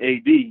the same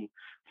AD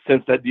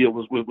since that deal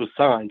was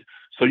signed.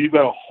 So you've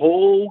got a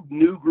whole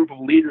new group of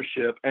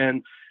leadership.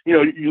 And, you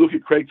know, you look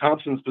at Craig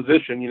Thompson's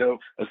position, you know,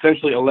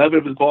 essentially 11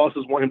 of his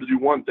bosses want him to do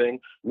one thing.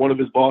 One of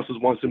his bosses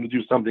wants him to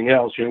do something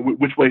else. You know,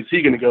 which way is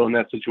he going to go in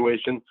that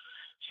situation?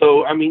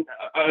 So, I mean,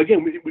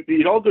 again,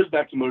 it all goes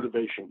back to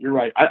motivation. You're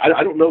right.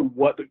 I don't know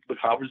what the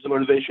conference's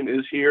motivation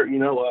is here. You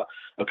know,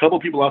 a couple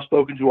of people I've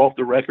spoken to off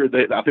the record,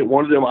 I think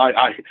one of them,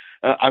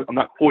 I'm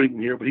not quoting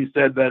him here, but he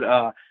said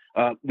that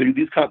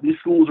these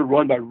schools are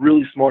run by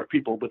really smart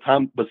people, but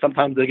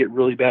sometimes they get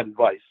really bad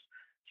advice.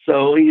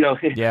 So, you know,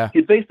 he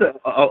thinks that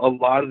a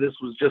lot of this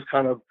was just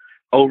kind of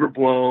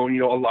overblown.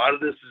 You know, a lot of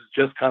this is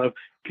just kind of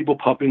people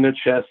puffing their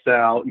chests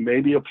out,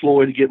 maybe a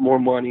ploy to get more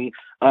money.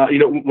 You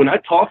know, when I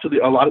talk to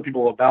a lot of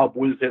people about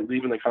Boise State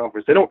leaving the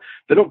conference, they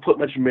don't put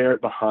much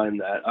merit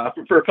behind that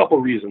for a couple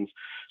of reasons.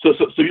 So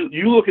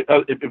you look at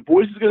if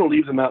Boise is going to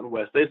leave the Mountain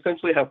West, they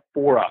essentially have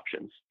four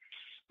options.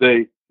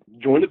 They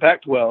join the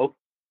Pac-12,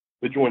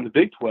 they join the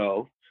Big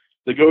 12,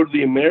 they go to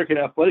the American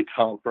Athletic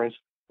Conference,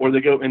 or they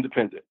go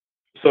independent.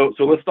 So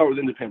let's start with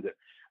independent.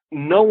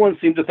 No one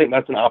seems to think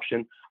that's an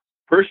option.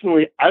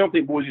 Personally, I don't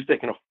think Boise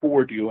State can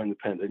afford to go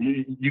independent.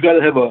 You got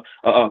to have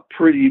a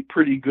pretty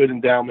good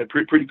endowment,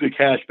 pretty good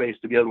cash base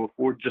to be able to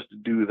afford just to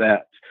do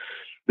that.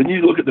 Then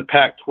you look at the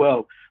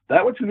Pac-12.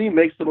 That one to me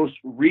makes the most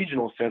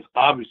regional sense.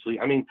 Obviously,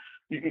 I mean,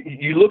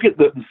 you look at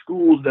the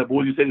schools that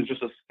Boise State is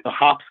just a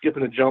hop, skip,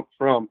 and a jump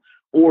from: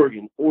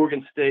 Oregon,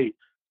 Oregon State,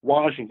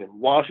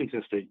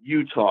 Washington State,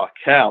 Utah,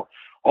 Cal.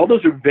 All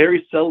those are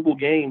very sellable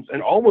games,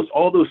 and almost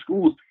all those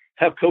schools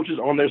have coaches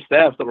on their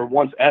staffs that were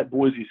once at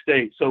Boise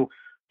State. So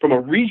from a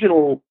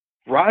regional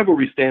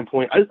rivalry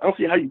standpoint, I don't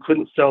see how you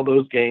couldn't sell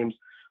those games.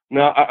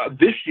 Now,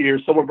 this year,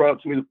 someone brought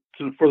up to me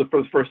for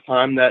the first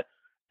time that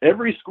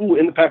every school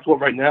in the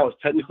Pac-12 right now is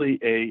technically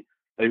a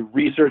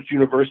research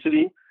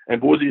university, and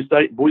Boise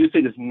State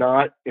is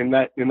not in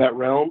that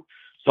realm.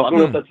 So I don't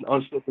know if that's an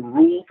unspoken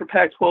rule for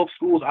Pac-12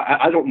 schools.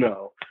 I don't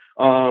know.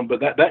 But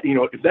that you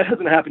know, if that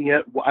hasn't happened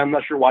yet, I'm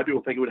not sure why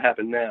people think it would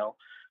happen now.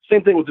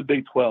 Same thing with the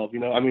Big 12. You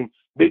know, I mean,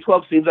 Big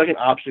 12 seems like an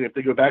option if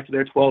they go back to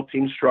their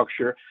 12-team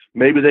structure.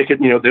 Maybe they could,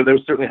 you know, they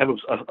would certainly have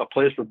a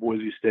place for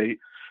Boise State.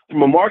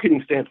 From a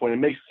marketing standpoint, it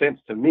makes sense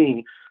to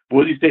me.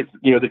 Boise State,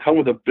 you know, they come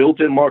with a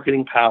built-in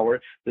marketing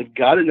power. They've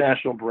got a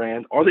national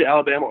brand. Are they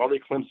Alabama? Are they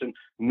Clemson?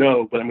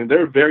 No, but I mean,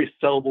 they're a very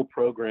sellable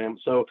program.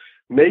 So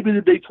maybe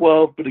the Big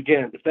 12, but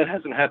again, if that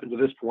hasn't happened to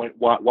this point,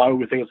 why would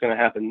we think it's going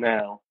to happen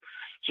now?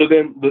 So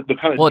then the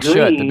kind of it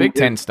should. The Big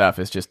Ten stuff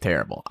is just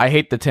terrible. I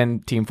hate the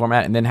 10-team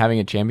format, and then having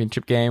a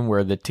championship game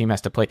where the team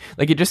has to play.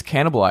 Like, it just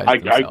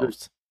cannibalizes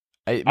themselves.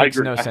 It makes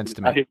no sense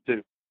to me. I hate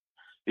to.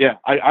 Yeah,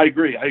 I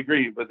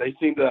agree. But they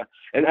seem to,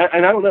 and I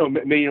don't know.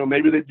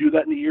 Maybe they do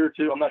that in a year or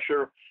two. I'm not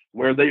sure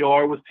where they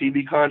are with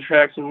TV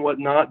contracts and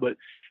whatnot. But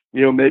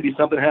you know, maybe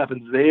something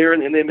happens there,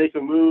 and they make a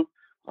move.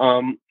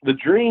 The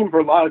dream for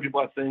a lot of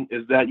people, I think,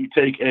 is that you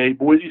take a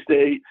Boise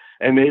State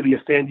and maybe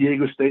a San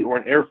Diego State or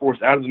an Air Force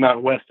out of the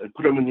Mountain West and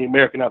put them in the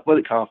American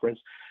Athletic Conference,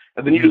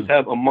 and then you just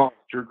have a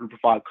monster Group of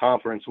Five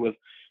conference with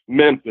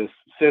Memphis,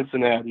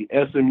 Cincinnati,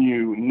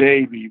 SMU,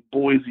 Navy,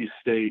 Boise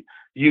State,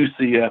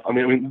 UCF. I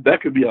mean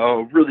that could be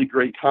a really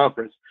great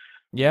conference.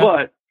 Yeah.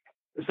 But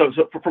so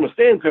from a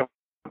fan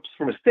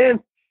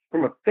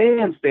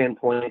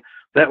standpoint,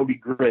 that would be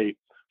great.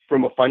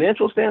 From a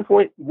financial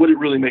standpoint, would it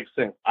really make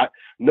sense?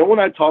 No one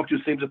I talk to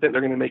seems to think they're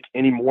going to make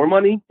any more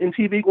money in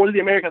TV going to the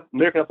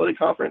American Athletic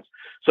Conference.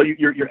 So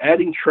you're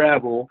adding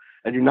travel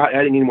and you're not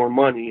adding any more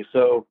money.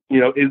 So, you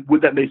know,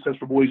 would that make sense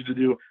for Boise to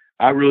do?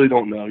 I really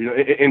don't know. You know,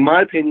 in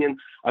my opinion,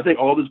 I think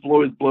all this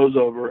blows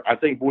over. I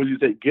think Boise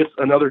State gets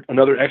another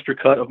extra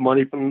cut of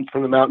money from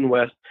the Mountain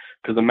West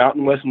because the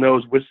Mountain West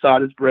knows which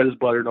side its bread is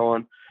buttered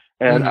on.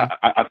 And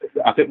I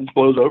think this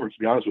blows over, to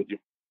be honest with you.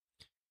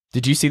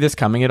 Did you see this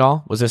coming at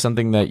all? Was this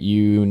something that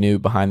you knew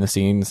behind the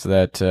scenes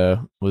that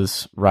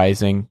was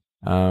rising?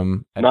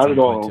 Not at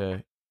all.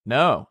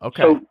 No.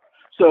 Okay.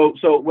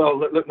 Well,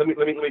 let me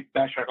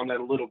backtrack on that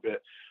a little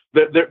bit.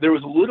 There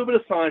was a little bit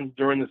of signs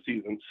during the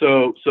season.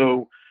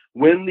 So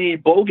when the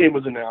bowl game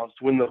was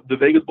announced, when the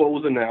Vegas Bowl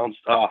was announced,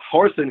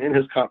 Harsin in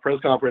his press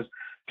conference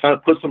kind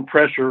of put some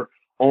pressure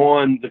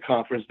on the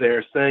conference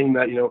there, saying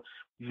that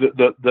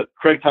the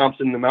Craig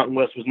Thompson, the Mountain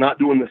West, was not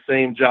doing the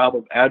same job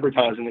of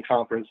advertising the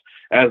conference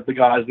as the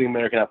guys in the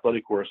American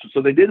Athletic Course.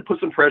 So they did put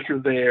some pressure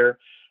there.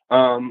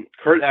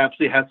 Kurt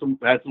Apsley had some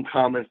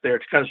comments there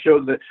to kind of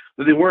show that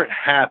they weren't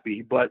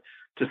happy, but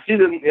to see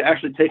them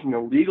actually taking a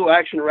legal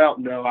action route,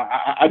 no,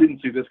 I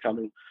didn't see this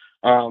coming.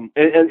 And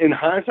in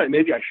hindsight,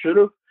 maybe I should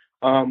have.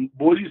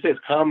 Boise State's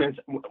comments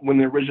when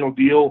the original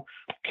deal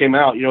came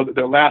out,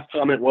 their last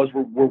comment was,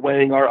 we're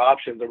weighing our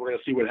options and we're going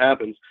to see what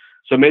happens.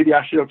 So maybe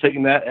I should have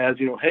taken that as,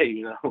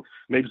 hey,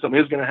 maybe something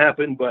is going to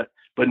happen, but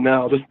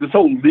no, this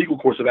whole legal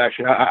course of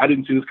action, I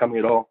didn't see this coming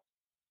at all.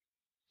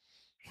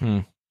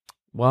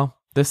 Well,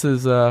 this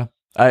is, I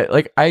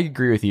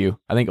agree with you.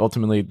 I think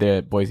ultimately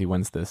Boise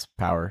wins this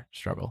power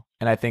struggle.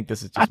 And I think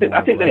this is just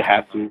I think they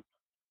have to.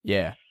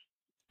 Yeah.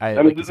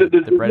 I mean,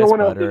 the bread is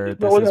butter.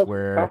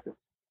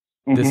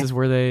 This is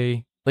where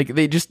they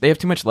have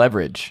too much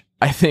leverage.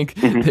 I think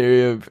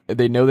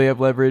they know they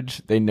have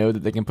leverage. They know that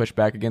they can push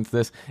back against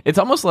this. It's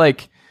almost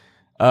like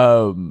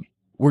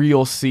where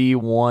you'll see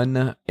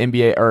one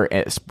NBA or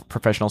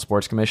professional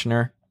sports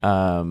commissioner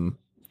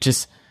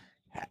just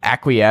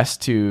acquiesce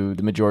to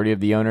the majority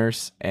of the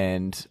owners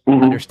and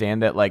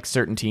understand that like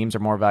certain teams are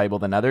more valuable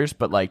than others,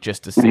 but like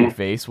just to save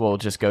face will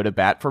just go to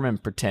bat for them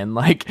and pretend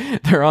like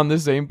they're on the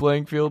same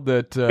playing field.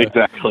 That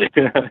exactly.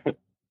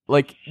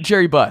 Like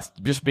Jerry Buss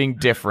just being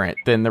different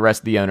than the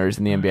rest of the owners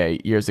in the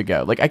NBA years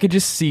ago. Like I could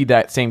just see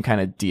that same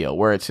kind of deal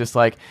where it's just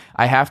like,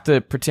 I have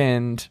to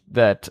pretend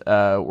that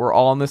we're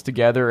all in this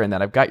together and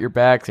that I've got your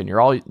backs and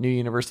you're all new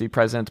university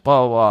presidents,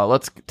 blah, blah, blah.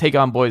 Let's take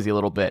on Boise a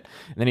little bit.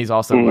 And then he's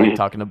also like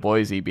talking to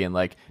Boise being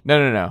like,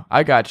 no,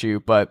 I got you.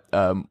 But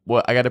I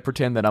got to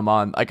pretend that I'm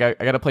on, like I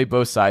got to play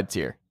both sides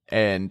here.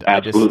 And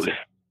absolutely.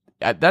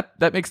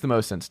 That makes the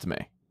most sense to me.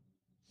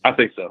 I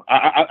think so.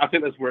 I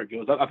think that's where it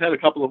goes. I've had a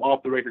couple of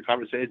off-the-record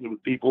conversations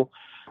with people,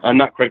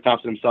 not Craig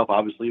Thompson himself,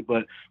 obviously,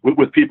 but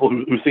with people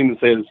who seem to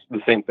say the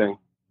same thing.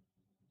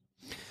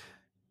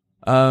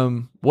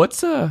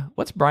 What's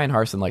Brian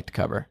Harsin like to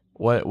cover?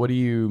 What do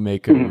you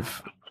make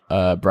of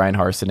Brian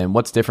Harsin, and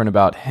what's different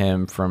about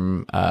him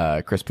from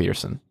Chris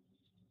Peterson?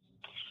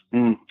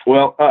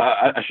 Well,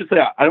 I should say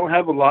I don't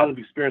have a lot of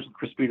experience with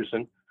Chris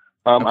Peterson.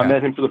 Okay. I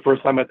met him for the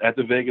first time at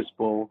the Vegas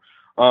Bowl.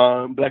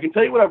 But I can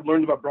tell you what I've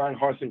learned about Brian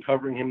Harsin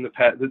covering him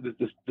at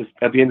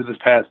the end of this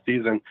past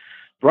season.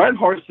 Brian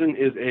Harsin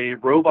is a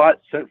robot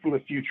sent from the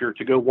future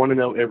to go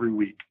 1-0 every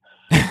week.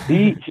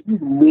 He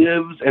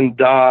lives and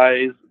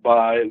dies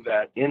by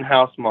that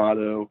in-house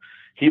motto.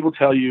 He will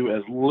tell you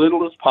as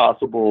little as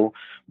possible,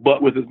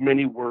 but with as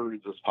many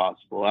words as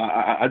possible.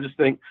 I just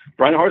think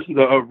Brian Harsin's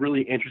a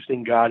really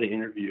interesting guy to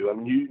interview. I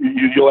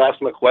mean, you'll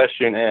ask him a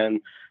question and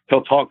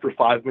he'll talk for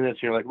 5 minutes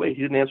and you're like, wait,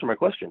 he didn't answer my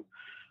question.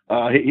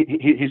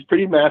 He's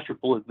pretty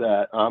masterful at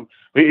that.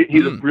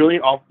 He's a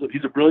brilliant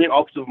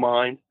offensive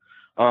mind.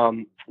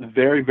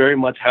 Very, very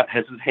much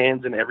has his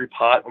hands in every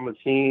pot on the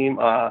team.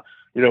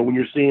 When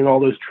you're seeing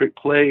all those trick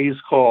plays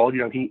called,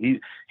 he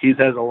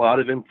has a lot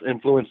of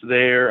influence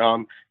there.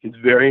 He's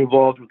very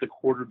involved with the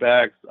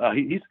quarterbacks.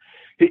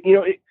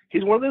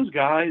 He's one of those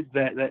guys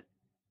that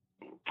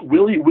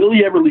will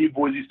he ever leave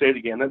Boise State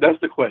again? That's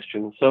the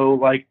question. So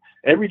like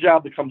every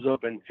job that comes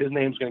open, his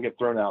name's going to get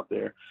thrown out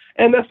there,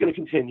 and that's going to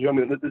continue. I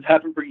mean, this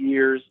happened for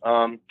years.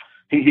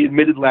 He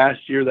admitted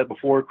last year that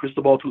before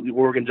Cristobal took the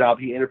Oregon job,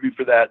 he interviewed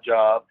for that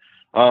job.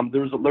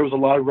 There was a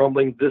lot of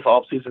rumbling this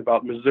offseason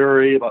about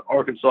Missouri, about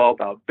Arkansas,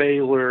 about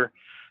Baylor.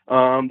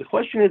 The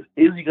question is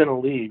he going to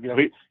leave?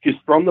 He's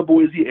from the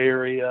Boise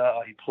area.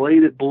 He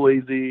played at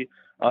Boise.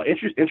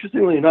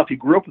 Interestingly enough, he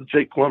grew up with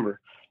Jake Plummer.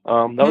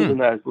 That was a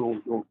nice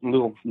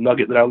little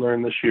nugget that I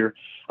learned this year.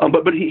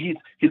 But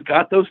he's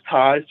got those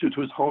ties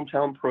to his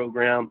hometown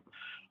program.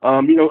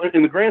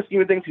 In the grand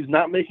scheme of things, he's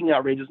not making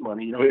outrageous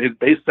money. His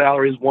base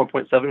salary is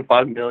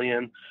 $1.75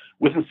 million.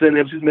 With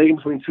incentives, he's making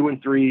between 2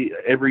 and 3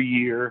 every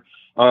year.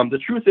 The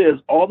truth is,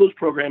 all those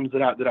programs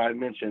that I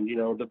mentioned,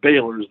 the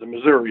Baylors, the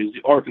Missouris,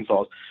 the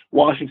Arkansas,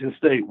 Washington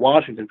State,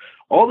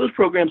 all those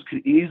programs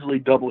could easily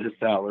double his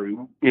salary.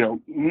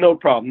 No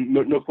problem,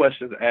 no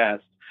questions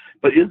asked.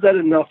 But is that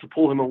enough to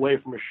pull him away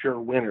from a sure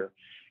winner?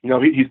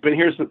 He's been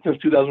here since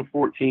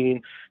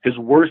 2014. His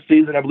worst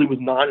season, I believe, was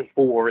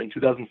 9-4 in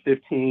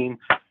 2015.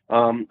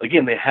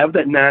 Again, they have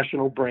that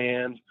national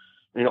brand.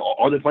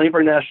 Are they playing for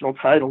a national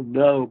title?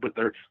 No, but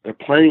they're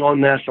playing on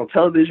national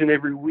television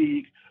every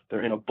week.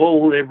 They're in a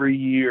bowl every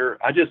year.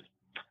 I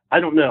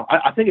don't know.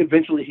 I think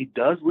eventually he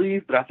does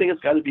leave, but I think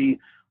it's got to be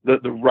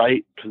the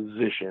right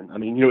position. I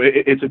mean,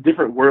 it's a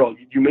different world.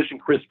 You mentioned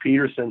Chris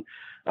Peterson.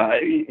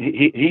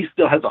 He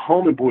still has a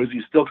home in Boise.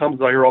 He still comes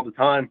out here all the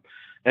time.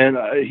 And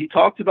he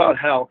talked about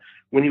how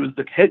when he was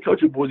the head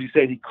coach of Boise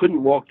State, he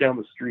couldn't walk down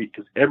the street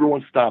because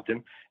everyone stopped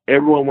him.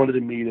 Everyone wanted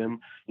to meet him.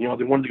 They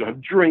wanted to go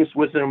have drinks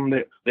with him.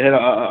 They had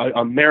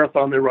a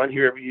marathon they run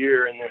here every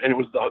year, and it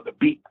was the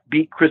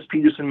beat Chris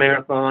Peterson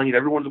marathon.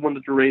 Everyone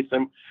wanted to race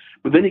him.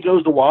 But then he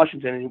goes to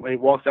Washington and he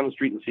walks down the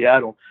street in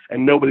Seattle,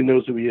 and nobody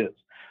knows who he is.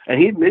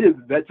 And he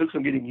admitted that took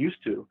some getting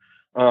used to.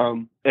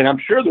 And I'm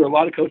sure there are a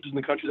lot of coaches in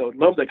the country that would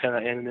love that kind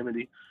of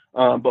anonymity.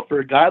 But for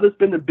a guy that's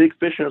been the big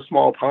fish in a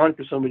small pond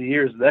for so many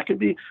years, that can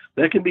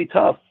be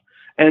tough.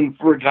 And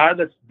for a guy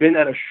that's been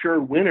at a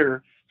sure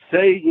winner,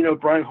 say,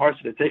 Brian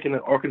Harsin had taken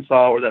that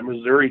Arkansas or that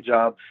Missouri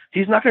job,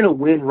 he's not going to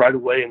win right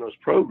away in those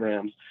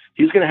programs.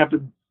 He's going to have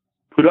to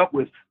put up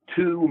with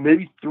 2,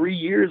 maybe 3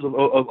 years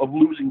of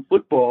losing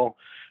football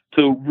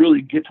to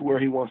really get to where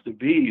he wants to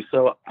be.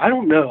 So I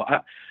don't know.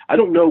 I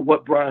don't know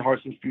what Brian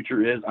Harsin's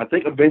future is. I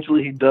think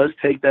eventually he does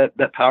take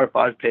that Power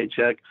 5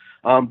 paycheck,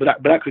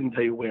 but I couldn't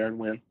tell you where and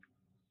when.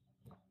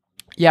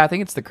 Yeah, I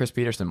think it's the Chris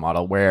Peterson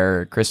model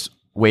where Chris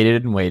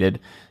waited, and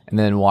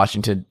then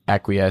Washington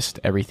acquiesced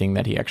everything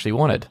that he actually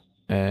wanted.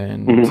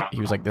 And he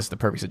was like, this is the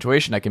perfect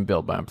situation. I can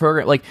build my own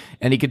program.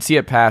 And he could see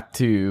a path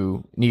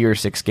to New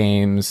Year's 6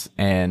 games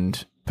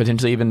and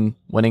potentially even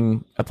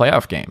winning a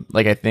playoff game.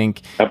 I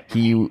think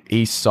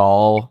he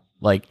saw,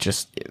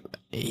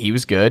 he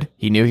was good.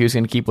 He knew he was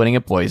going to keep winning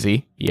at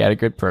Boise. He had a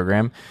good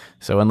program.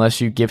 So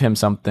unless you give him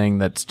something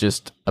that's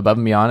just above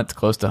and beyond, it's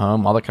close to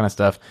home, all that kind of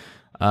stuff.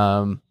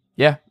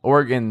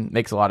 Oregon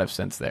makes a lot of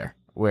sense there.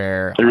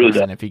 Where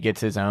if he gets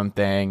his own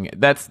thing,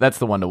 that's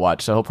the one to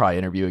watch. So he'll probably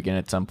interview again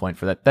at some point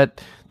for that.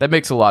 That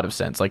makes a lot of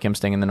sense. Him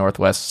staying in the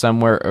Northwest,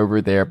 somewhere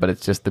over there, but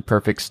it's just the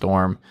perfect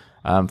storm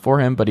for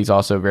him. But he's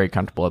also very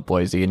comfortable at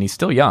Boise, and he's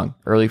still young,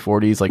 early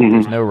 40s.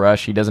 There's no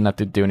rush. He doesn't have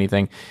to do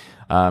anything.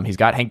 He's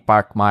got Hank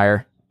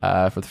Bachmeier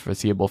for the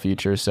foreseeable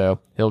future,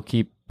 so he'll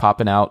keep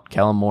popping out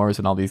Kellen Moores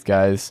and all these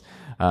guys.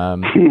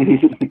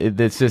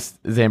 It's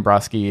just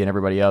Zambrowski and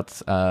everybody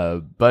else,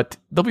 but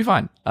they'll be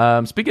fine.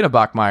 Speaking of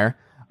Bachmeier.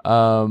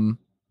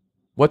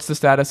 What's the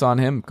status on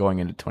him going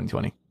into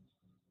 2020?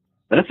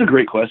 That's a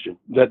great question.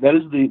 That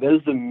is the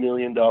 $1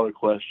 million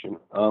question.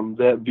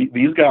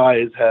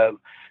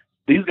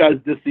 These guys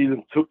this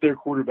season took their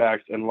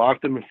quarterbacks and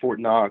locked them in Fort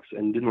Knox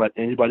and didn't let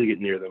anybody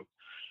get near them.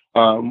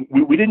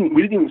 We didn't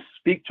even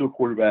speak to a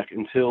quarterback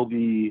until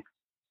the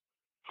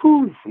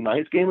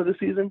 9th game of the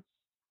season.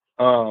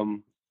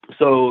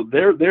 So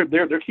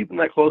they're keeping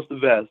that close to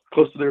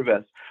their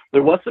vest.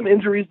 There was some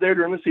injuries there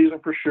during the season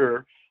for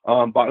sure.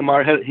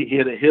 Bachmeier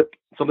had a hip,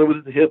 something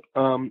with his hip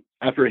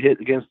after a hit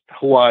against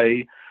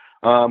Hawaii.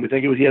 We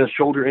think he had a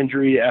shoulder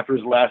injury after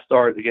his last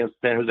start against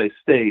San Jose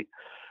State.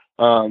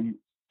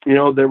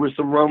 There was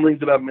some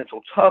rumblings about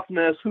mental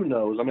toughness. Who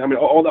knows? I mean,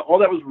 all that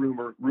was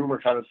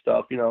rumor kind of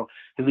stuff. He's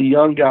a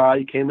young guy.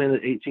 He came in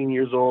at 18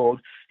 years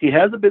old. He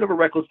has a bit of a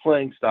reckless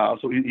playing style,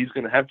 so he's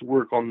going to have to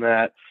work on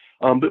that.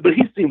 But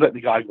he seems like the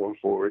guy going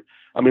forward.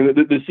 I mean,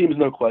 there seems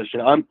no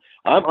question. I'm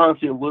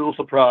honestly a little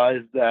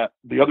surprised that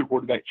the other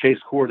quarterback, Chase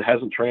Cord,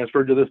 hasn't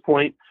transferred to this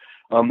point.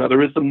 Now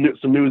there is some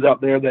news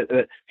out there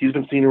that he's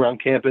been seen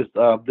around campus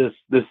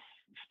this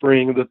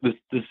spring,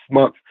 this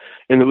month,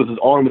 and it was his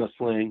arm in a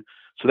sling.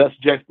 So that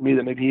suggests to me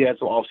that maybe he had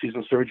some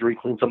off-season surgery,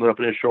 cleaned something up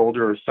in his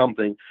shoulder or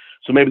something.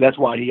 So maybe that's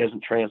why he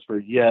hasn't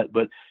transferred yet.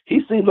 But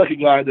he seems like a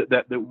guy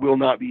that will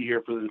not be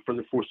here for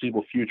the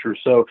foreseeable future.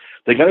 So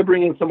they got to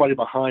bring in somebody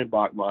behind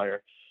Bachmeier.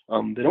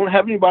 They don't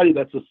have anybody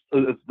that's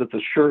a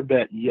sure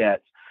bet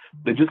yet.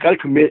 They just got to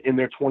commit in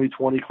their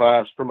 2020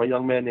 class from a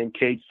young man named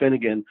Cade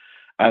Finnegan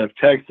out of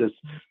Texas.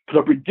 Put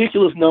up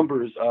ridiculous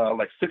numbers,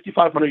 like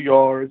 6,500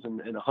 yards and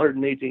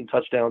 118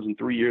 touchdowns in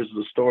 3 years as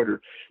a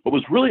starter. But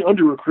was really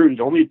under-recruited,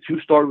 only a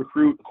 2-star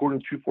recruit according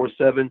to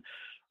 247.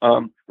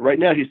 Right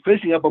now, he's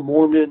finishing up a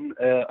Mormon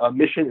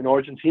mission in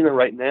Argentina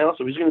right now,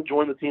 so he's going to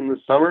join the team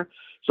this summer.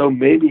 So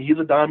maybe he's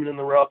a diamond in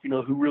the rough,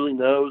 who really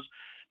knows.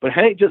 But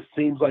Hank just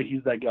seems like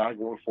he's that guy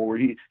going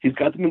forward. He's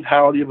got the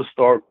mentality of a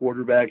star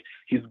quarterback.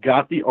 He's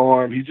got the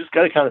arm. He's just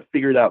got to kind of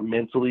figure it out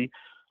mentally.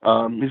 He's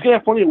going to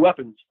have plenty of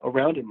weapons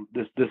around him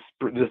this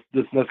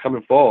next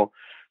coming fall.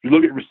 If you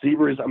look at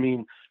receivers, I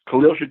mean,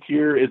 Khalil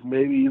Shakir is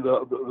maybe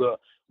the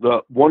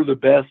one of the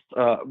best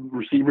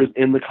receivers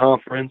in the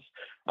conference.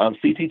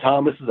 C.T.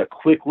 Thomas is a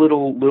quick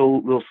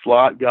little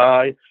slot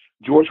guy.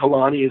 George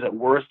Halani is at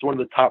worst one of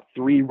the top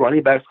 3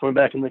 running backs coming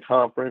back in the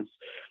conference.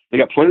 They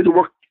got plenty to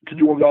work to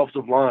do on the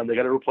offensive line. They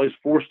got to replace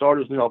 4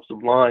 starters in the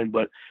offensive line,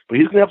 but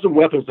he's going to have some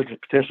weapons that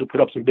could potentially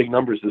put up some big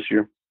numbers this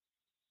year.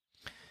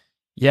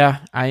 Yeah,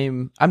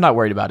 I'm not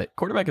worried about it.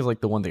 Quarterback is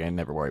like the one thing I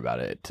never worry about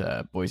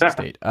at Boise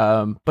State.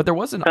 But there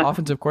was an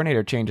offensive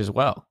coordinator change as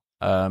well.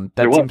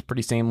 That seems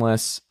pretty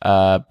seamless.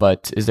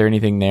 But is there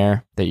anything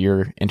there that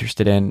you're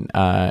interested in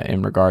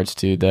regards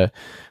to the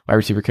wide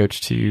receiver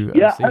coach to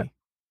see?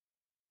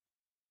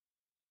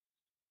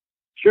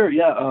 Sure,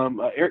 yeah.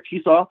 Eric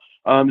Keesaw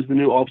is the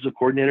new offensive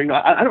coordinator.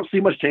 I don't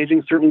see much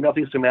changing. Certainly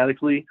nothing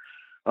schematically.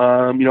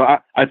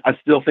 I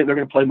still think they're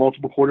going to play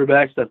multiple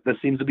quarterbacks. That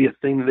seems to be a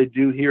thing that they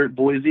do here at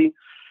Boise.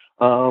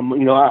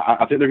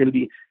 I think they're going to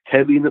be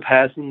heavy in the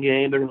passing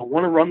game. They're going to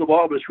want to run the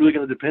ball, but it's really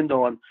going to depend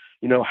on,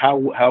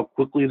 how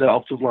quickly the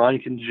offensive line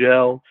can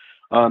gel.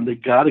 They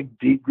got a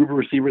deep group of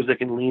receivers they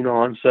can lean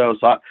on. So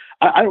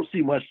I don't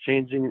see much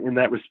changing in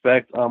that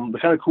respect. The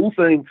kind of cool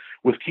thing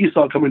with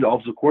Keesaw coming to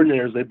offensive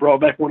coordinators, they brought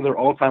back one of their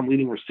all-time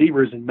leading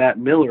receivers in Matt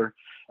Miller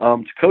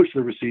to coach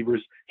the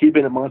receivers. He'd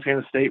been at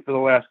Montana State for the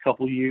last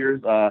couple of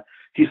years.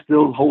 He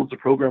still holds the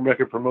program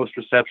record for most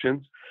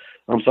receptions.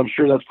 So I'm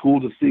sure that's cool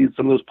to see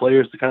some of those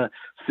players, to kind of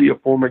see a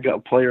former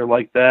player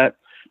like that.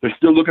 They're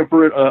still looking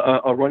for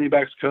a running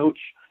backs coach.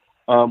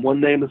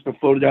 One name that's been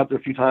floated out there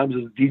a few times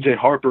is DJ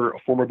Harper, a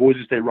former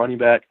Boise State running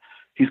back.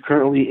 He's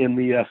currently in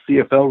the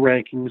CFL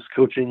rankings,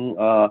 coaching,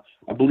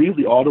 I believe,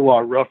 the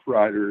Ottawa Rough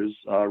Riders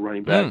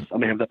running backs. I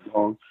may have that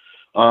wrong,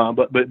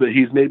 but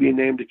he's maybe a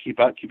name to keep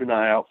an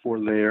eye out for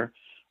there.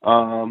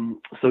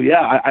 So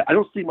yeah, I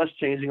don't see much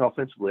changing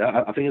offensively.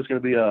 I think it's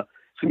going to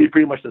be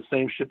pretty much the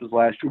same ship as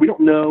last year. We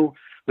don't know.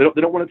 They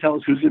don't want to tell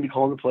us who's going to be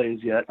calling the plays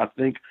yet. I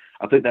think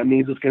that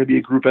means it's going to be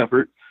a group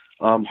effort.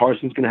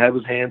 Harson's going to have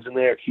his hands in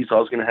there.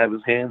 Keesaw's going to have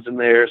his hands in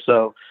there.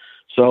 So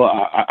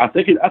I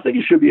think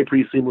it should be a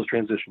pretty seamless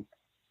transition.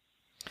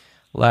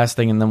 Last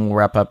thing, and then we'll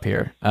wrap up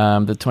here.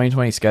 The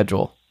 2020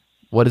 schedule.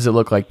 What does it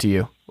look like to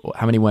you?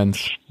 How many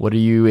wins? What are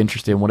you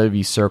interested in? What have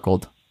you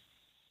circled?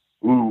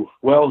 Ooh,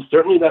 well,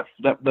 certainly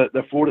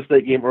that Florida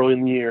State game early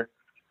in the year.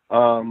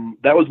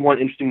 That was one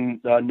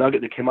interesting nugget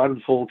that came out of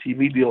this whole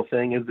TV deal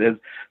thing. Is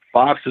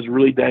Fox is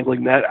really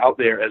dangling that out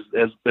there as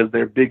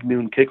their big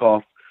noon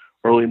kickoff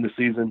early in the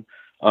season.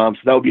 So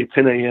that would be a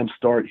 10 a.m.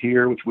 start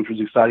here, which was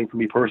exciting for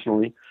me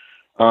personally.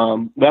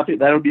 But I think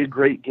that would be a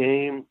great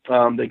game.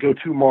 They go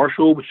to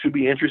Marshall, which should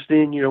be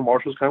interesting.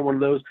 Marshall's kind of one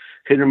of those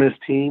hit or miss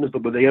teams,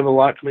 but they have a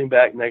lot coming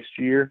back next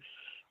year.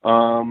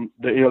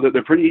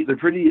 They're pretty.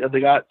 They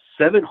got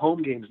 7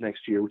 home games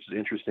next year, which is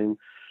interesting.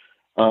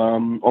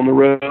 On the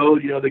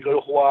road, they go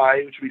to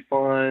Hawaii, which would be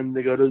fun.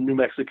 They go to New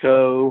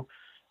Mexico.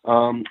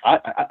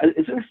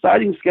 It's an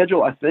exciting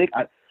schedule. I think.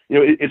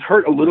 It's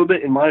hurt a little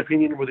bit, in my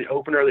opinion, with the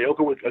opener. They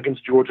open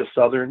against Georgia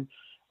Southern.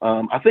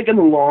 I think in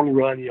the long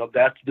run,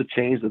 that's the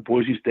change that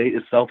Boise State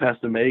itself has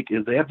to make,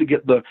 is they have to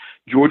get the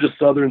Georgia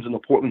Southerns and the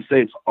Portland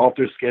States off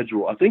their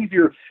schedule. I think if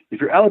you're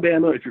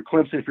Alabama, if you're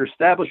Clemson, if you're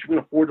established, you're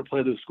going to afford to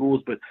play those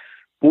schools, but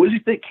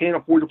Boise State can't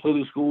afford to play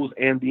those schools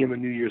and be in the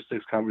New Year's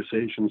Six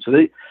conversation. So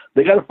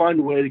they got to find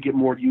a way to get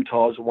more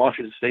Utahs and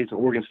Washington States and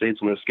Oregon States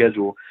on their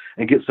schedule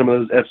and get some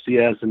of those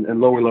FCS and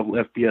lower level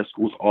FBS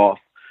schools off,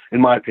 in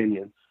my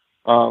opinion.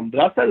 But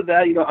outside of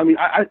that,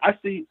 I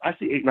see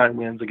 8-9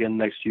 wins again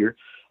next year.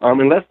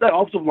 Unless that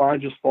offensive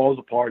line just falls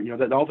apart,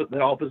 that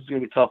offense is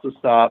going to be tough to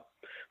stop.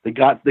 They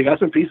got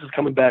some pieces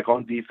coming back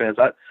on defense.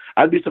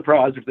 I'd be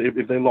surprised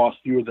if they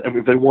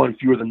won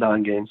fewer than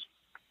 9 games.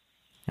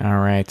 All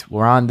right,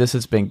 Ron, this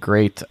has been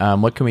great.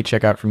 What can we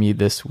check out from you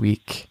this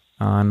week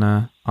on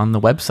the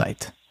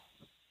website?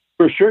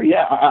 For sure,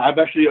 yeah. I've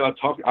actually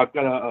I've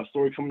got a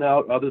story coming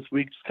out this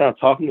week, just kind of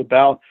talking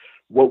about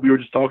what we were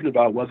just talking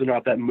about, whether or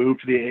not that move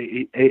to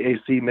the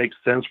AAC makes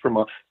sense from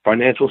a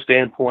financial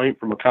standpoint,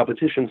 from a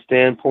competition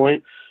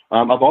standpoint.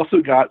 I've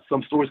also got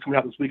some stories coming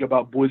out this week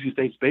about Boise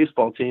State's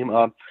baseball team.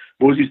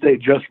 Boise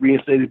State just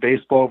reinstated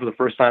baseball for the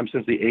first time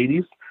since the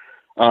 80s.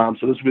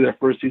 So this will be their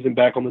first season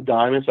back on the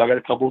diamond. So I got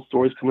a couple of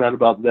stories coming out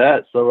about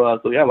that. So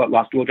yeah,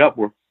 lots to look out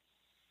for.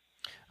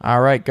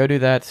 All right, go do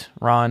that,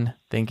 Ron.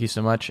 Thank you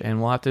so much,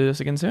 and we'll have to do this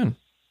again soon.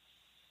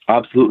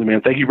 Absolutely, man.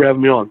 Thank you for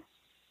having me on.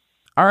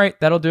 All right,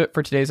 that'll do it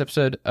for today's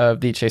episode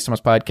of the Chase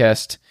Thomas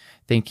Podcast.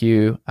 Thank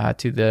you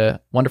to the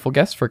wonderful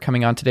guests for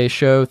coming on today's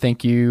show.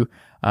 Thank you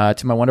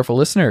to my wonderful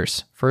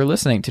listeners for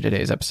listening to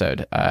today's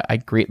episode. I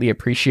greatly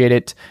appreciate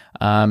it.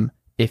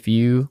 If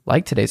you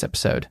like today's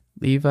episode,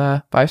 leave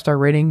a 5-star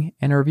rating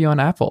and a review on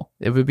Apple.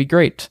 It would be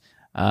great.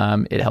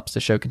 It helps the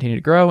show continue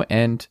to grow,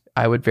 and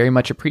I would very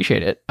much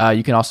appreciate it.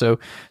 You can also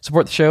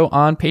support the show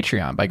on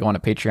Patreon by going to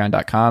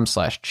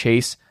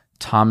patreon.com/Chase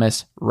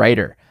Thomas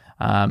Writer.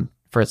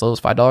 For as little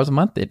as $5 a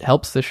month, it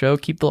helps the show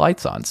keep the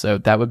lights on. So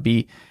that would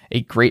be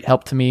a great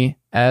help to me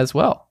as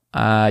well.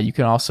 You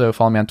can also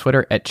follow me on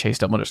Twitter at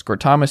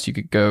 @Chase_Thomas. You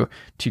could go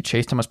to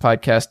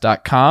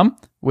chasethomaspodcast.com,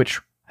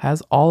 which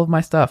has all of my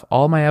stuff,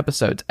 all of my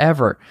episodes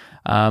ever,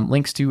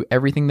 links to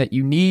everything that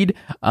you need,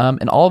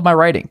 and all of my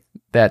writing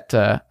that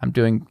I'm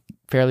doing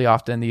fairly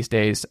often these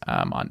days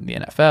on the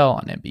NFL,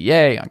 on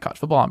NBA, on college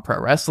football, on pro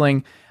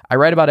wrestling. I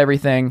write about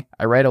everything.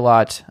 I write a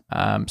lot.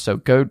 So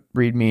go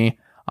read me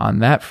on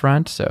that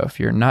front. So if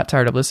you're not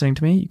tired of listening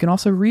to me, you can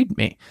also read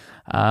me.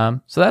 So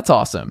that's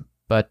awesome.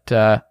 But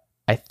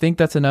I think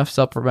that's enough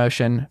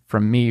self-promotion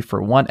from me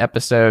for one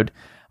episode.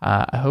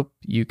 I hope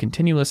you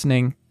continue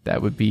listening.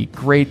 That would be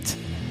great.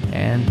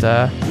 And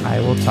I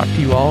will talk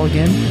to you all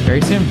again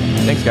very soon.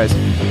 Thanks, guys.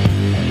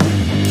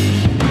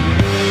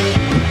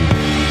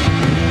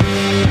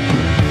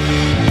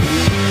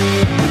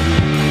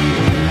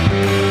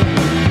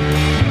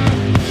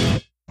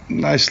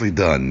 Nicely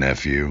done,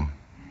 nephew.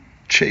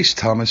 Chase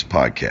Thomas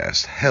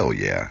Podcast. Hell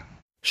yeah.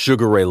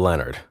 Sugar Ray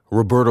Leonard,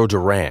 Roberto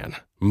Duran,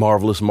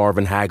 Marvelous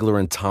Marvin Hagler,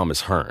 and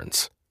Thomas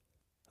Hearns.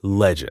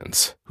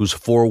 Legends, whose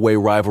four-way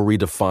rivalry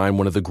defined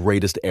one of the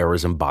greatest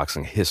eras in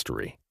boxing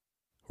history.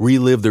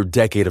 Relive their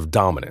decade of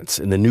dominance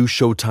in the new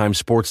Showtime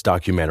sports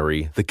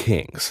documentary, The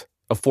Kings,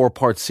 a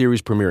 4-part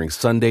series premiering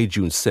Sunday,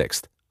 June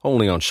 6th,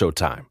 only on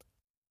Showtime.